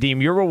you can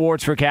redeem your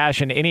rewards for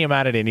cash in any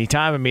amount at any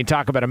time. I mean,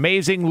 talk about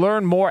amazing.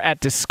 Learn more at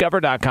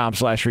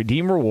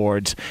discover.com/redeem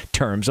rewards.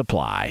 Terms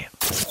apply.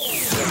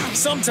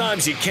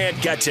 Sometimes you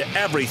can't get to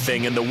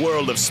everything in the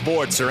world of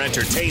sports or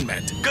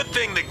entertainment. Good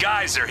thing the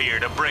guys are here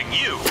to bring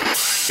you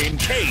In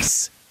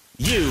Case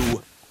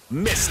You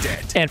Missed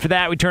It. And for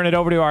that, we turn it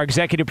over to our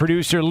executive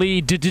producer,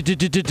 Lee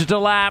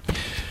Delap.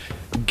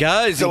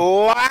 Guys,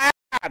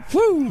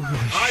 Woo!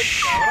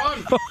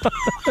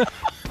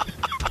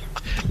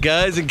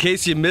 Guys, in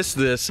case you missed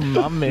this,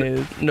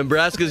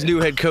 Nebraska's new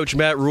head coach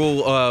Matt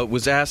Rule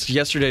was asked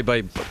yesterday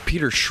by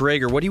Peter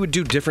Schrager what he would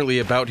do differently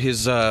about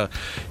his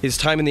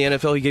time in the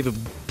NFL. He gave a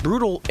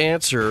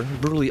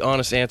brutally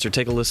honest answer.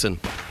 Take a listen.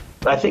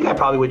 I think I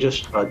probably would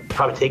just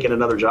probably take in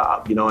another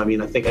job. I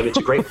mean, it's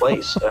a great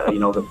place,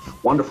 the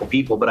wonderful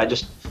people, but I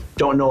just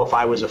don't know if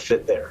I was a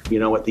fit there.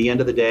 At the end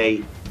of the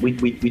day,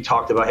 we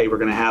talked about, hey, we're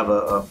going to have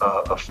a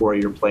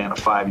 4-year plan, a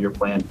 5-year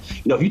plan.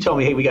 If you tell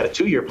me, hey, we got a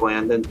 2-year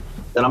plan, then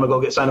I'm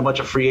going to go sign a bunch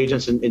of free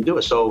agents and do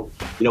it. So,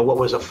 what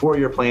was a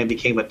 4-year plan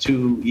became a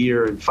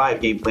 2-year and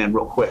 5-game plan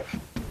real quick.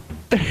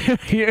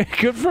 You're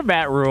good for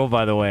Matt Rule,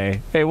 by the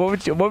way. Hey,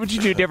 what would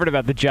you do different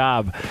about the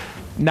job?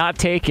 Not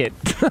take it.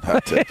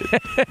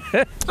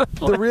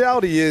 The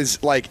reality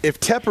is, like, if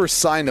Tepper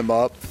signed him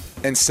up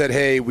and said,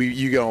 hey,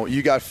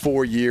 you got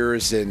 4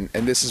 years and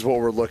this is what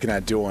we're looking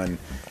at doing.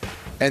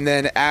 And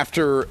then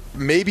after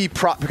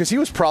because he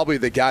was probably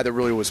the guy that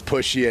really was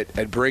pushy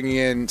at bringing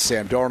in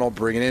Sam Darnold,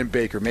 bringing in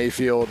Baker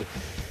Mayfield.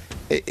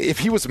 If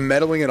he was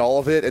meddling in all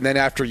of it, and then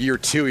after year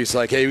 2, he's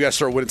like, hey, we got to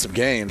start winning some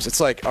games. It's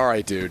like, all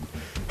right, dude.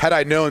 Had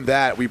I known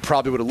that, we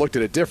probably would have looked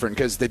at it different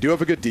because they do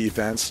have a good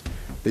defense.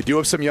 They do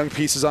have some young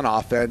pieces on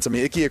offense. I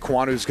mean, Ike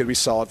Ekwonu is going to be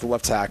solid for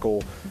left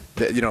tackle.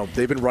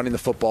 They've been running the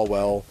football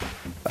well.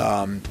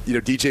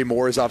 DJ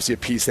Moore is obviously a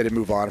piece they didn't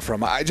move on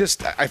from. I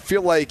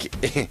feel like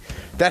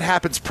that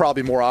happens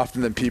probably more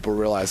often than people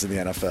realize in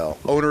the NFL.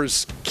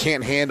 Owners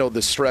can't handle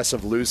the stress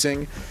of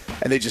losing,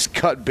 and they just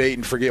cut bait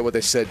and forget what they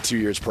said 2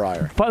 years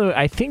prior. By the way,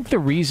 I think the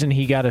reason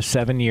he got a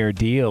 7-year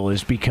deal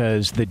is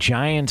because the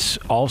Giants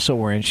also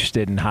were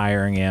interested in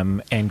hiring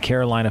him, and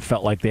Carolina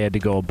felt like they had to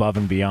go above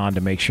and beyond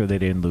to make sure they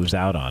didn't lose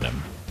out on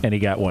him. And he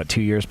got,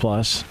 2 years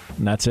plus?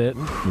 And that's it?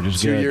 Which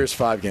is 2 years,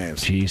 5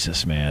 games.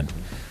 Jesus, man.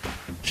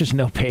 Just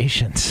no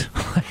patience.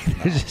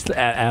 Just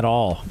at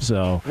all.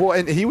 So. Well,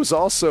 and he was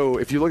also,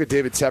 if you look at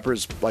David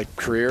Tepper's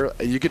career,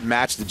 you could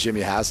match the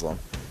Jimmy Haslam.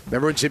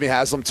 Remember when Jimmy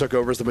Haslam took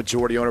over as the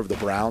majority owner of the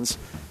Browns?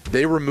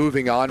 They were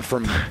moving on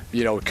from,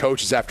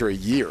 coaches after a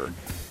year.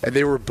 And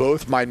they were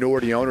both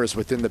minority owners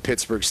within the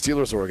Pittsburgh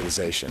Steelers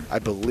organization, I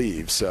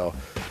believe. So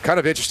kind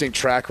of interesting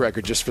track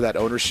record just for that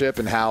ownership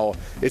and how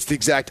it's the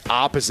exact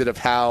opposite of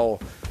how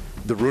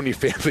the Rooney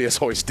family has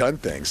always done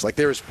things. Like,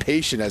 they're as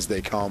patient as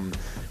they come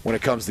when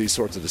it comes to these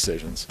sorts of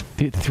decisions.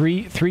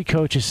 Three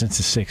coaches since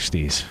the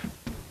 60s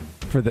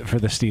for the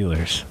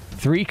Steelers.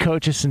 3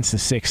 coaches since the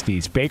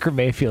 60s. Baker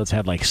Mayfield's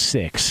had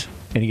 6.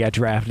 And he got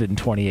drafted in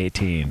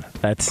 2018.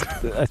 That's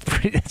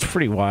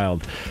pretty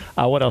wild.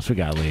 What else we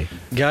got, Lee?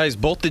 Guys,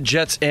 both the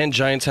Jets and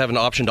Giants have an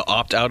option to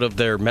opt out of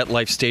their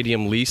MetLife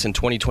Stadium lease in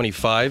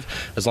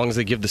 2025, as long as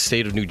they give the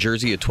state of New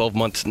Jersey a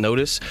 12-month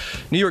notice.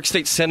 New York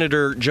State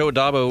Senator Joe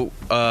Adabo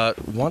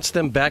wants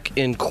them back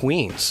in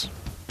Queens.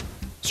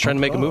 He's trying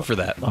to make a move for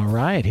that. All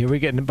right, here we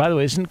go. And by the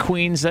way, isn't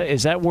Queens,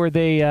 is that where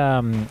they...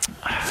 film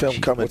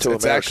Coming to America.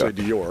 It's actually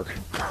New York.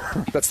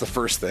 That's the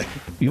first thing.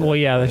 Well,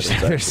 yeah,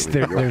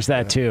 there's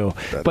that too.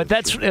 But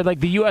that's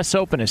the U.S.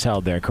 Open is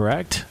held there,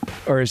 correct?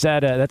 Or is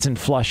that that's in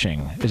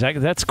Flushing?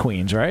 That's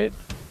Queens, right?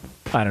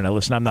 I don't know.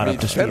 Listen, I'm not up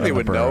to speed on the Finley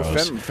would know.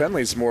 boroughs.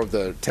 Finley's more of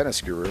the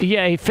tennis guru.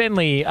 Yeah,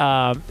 Finley.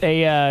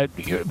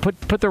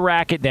 Put the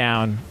racket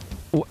down.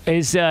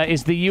 Is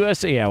the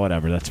U.S. Yeah,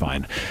 whatever. That's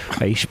fine.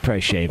 You should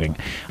probably shaving.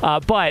 So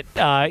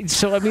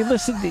I mean,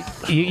 listen.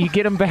 You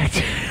get him back.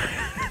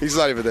 He's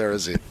not even there,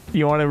 is he?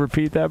 You want to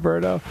repeat that,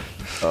 Berto?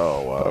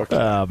 Oh, wow. Okay.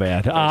 Oh,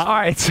 man. All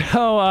right.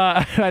 So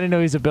I didn't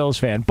know he's a Bills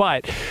fan.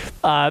 But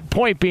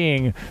point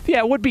being, yeah,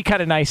 it would be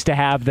kind of nice to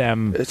have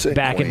them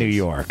back in New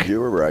York. You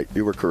were right.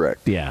 You were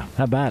correct. Yeah.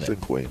 How about it's it?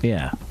 in Queens.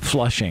 Yeah.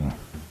 Flushing,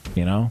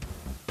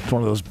 It's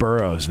one of those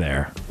boroughs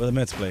there. Where the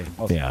Mets play.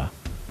 Also. Yeah.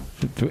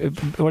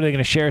 What, are they going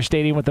to share a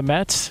stadium with the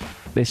Mets?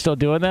 They still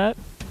doing that?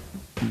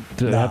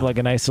 Do they have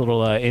a nice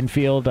little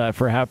infield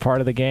for half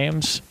part of the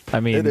games? I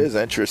mean, it is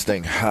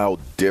interesting how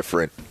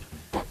different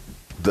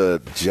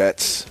the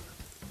Jets'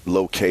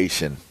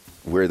 location,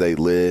 where they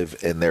live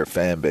and their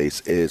fan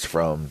base, is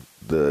from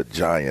the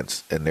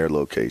Giants and their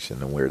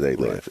location and where they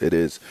live. It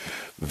is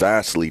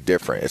vastly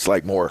different. It's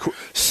like more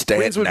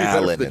Staten Queens would be better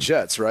Island for the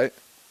Jets, right?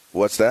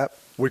 What's that?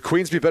 Would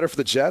Queens be better for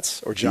the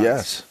Jets or Giants?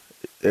 Yes,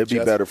 it'd be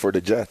better for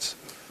the Jets.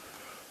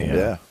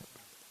 Yeah.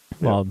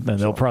 Well, and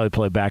they'll probably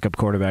play backup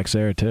quarterbacks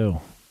there too.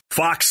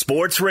 Fox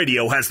Sports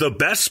Radio has the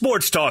best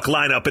sports talk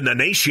lineup in the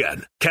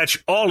nation.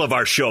 Catch all of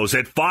our shows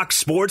at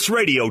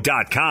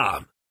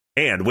foxsportsradio.com.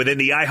 And within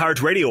the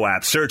iHeartRadio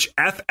app, search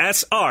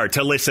FSR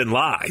to listen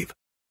live.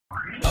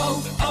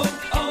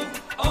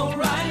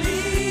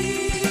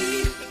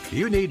 O'Reilly.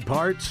 You need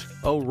parts?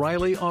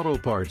 O'Reilly Auto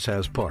Parts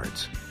has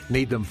parts.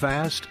 Need them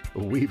fast?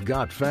 We've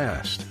got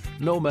fast.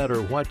 No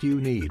matter what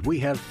you need, we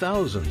have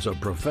thousands of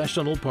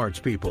professional parts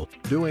people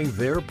doing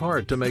their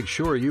part to make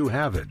sure you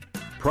have it.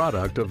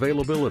 Product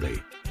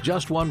availability.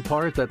 Just one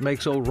part that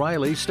makes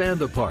O'Reilly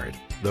stand apart.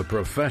 The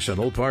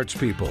professional parts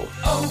people.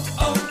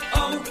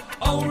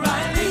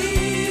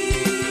 O'Reilly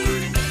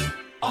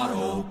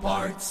Auto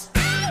Parts.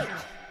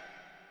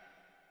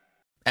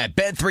 At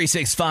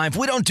Bet365,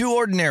 we don't do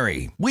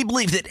ordinary. We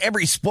believe that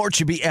every sport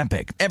should be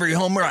epic. Every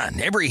home run,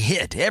 every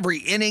hit, every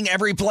inning,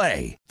 every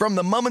play. From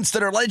the moments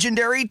that are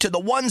legendary to the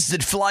ones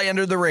that fly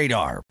under the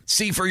radar.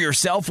 See for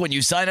yourself when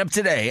you sign up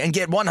today and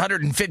get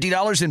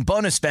 $150 in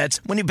bonus bets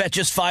when you bet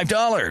just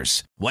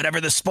 $5. Whatever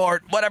the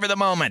sport, whatever the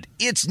moment,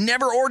 it's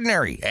never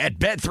ordinary at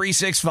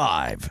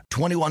Bet365.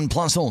 21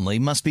 plus only.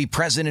 Must be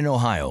present in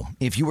Ohio.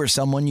 If you or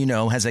someone you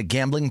know has a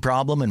gambling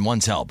problem and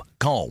wants help,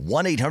 call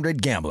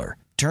 1-800-GAMBLER.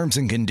 Terms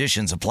and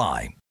conditions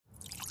apply.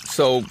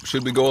 So,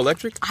 should we go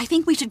electric? I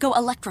think we should go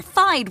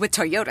electrified with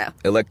Toyota.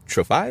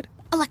 Electrified?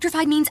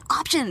 Electrified means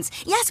options.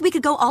 Yes, we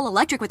could go all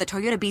electric with the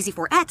Toyota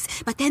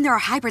BZ4X, but then there are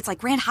hybrids like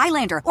Grand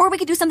Highlander, or we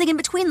could do something in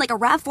between like a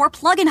RAV4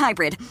 plug-in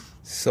hybrid.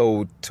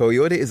 So,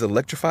 Toyota is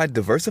electrified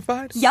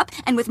diversified? Yup,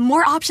 and with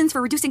more options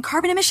for reducing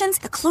carbon emissions,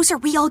 the closer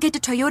we all get to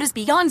Toyota's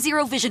Beyond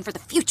Zero vision for the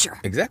future.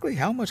 Exactly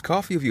how much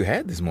coffee have you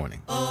had this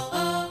morning?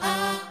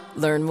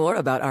 Learn more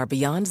about our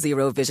Beyond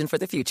Zero vision for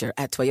the future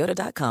at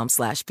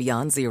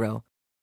toyota.com/Beyond Zero.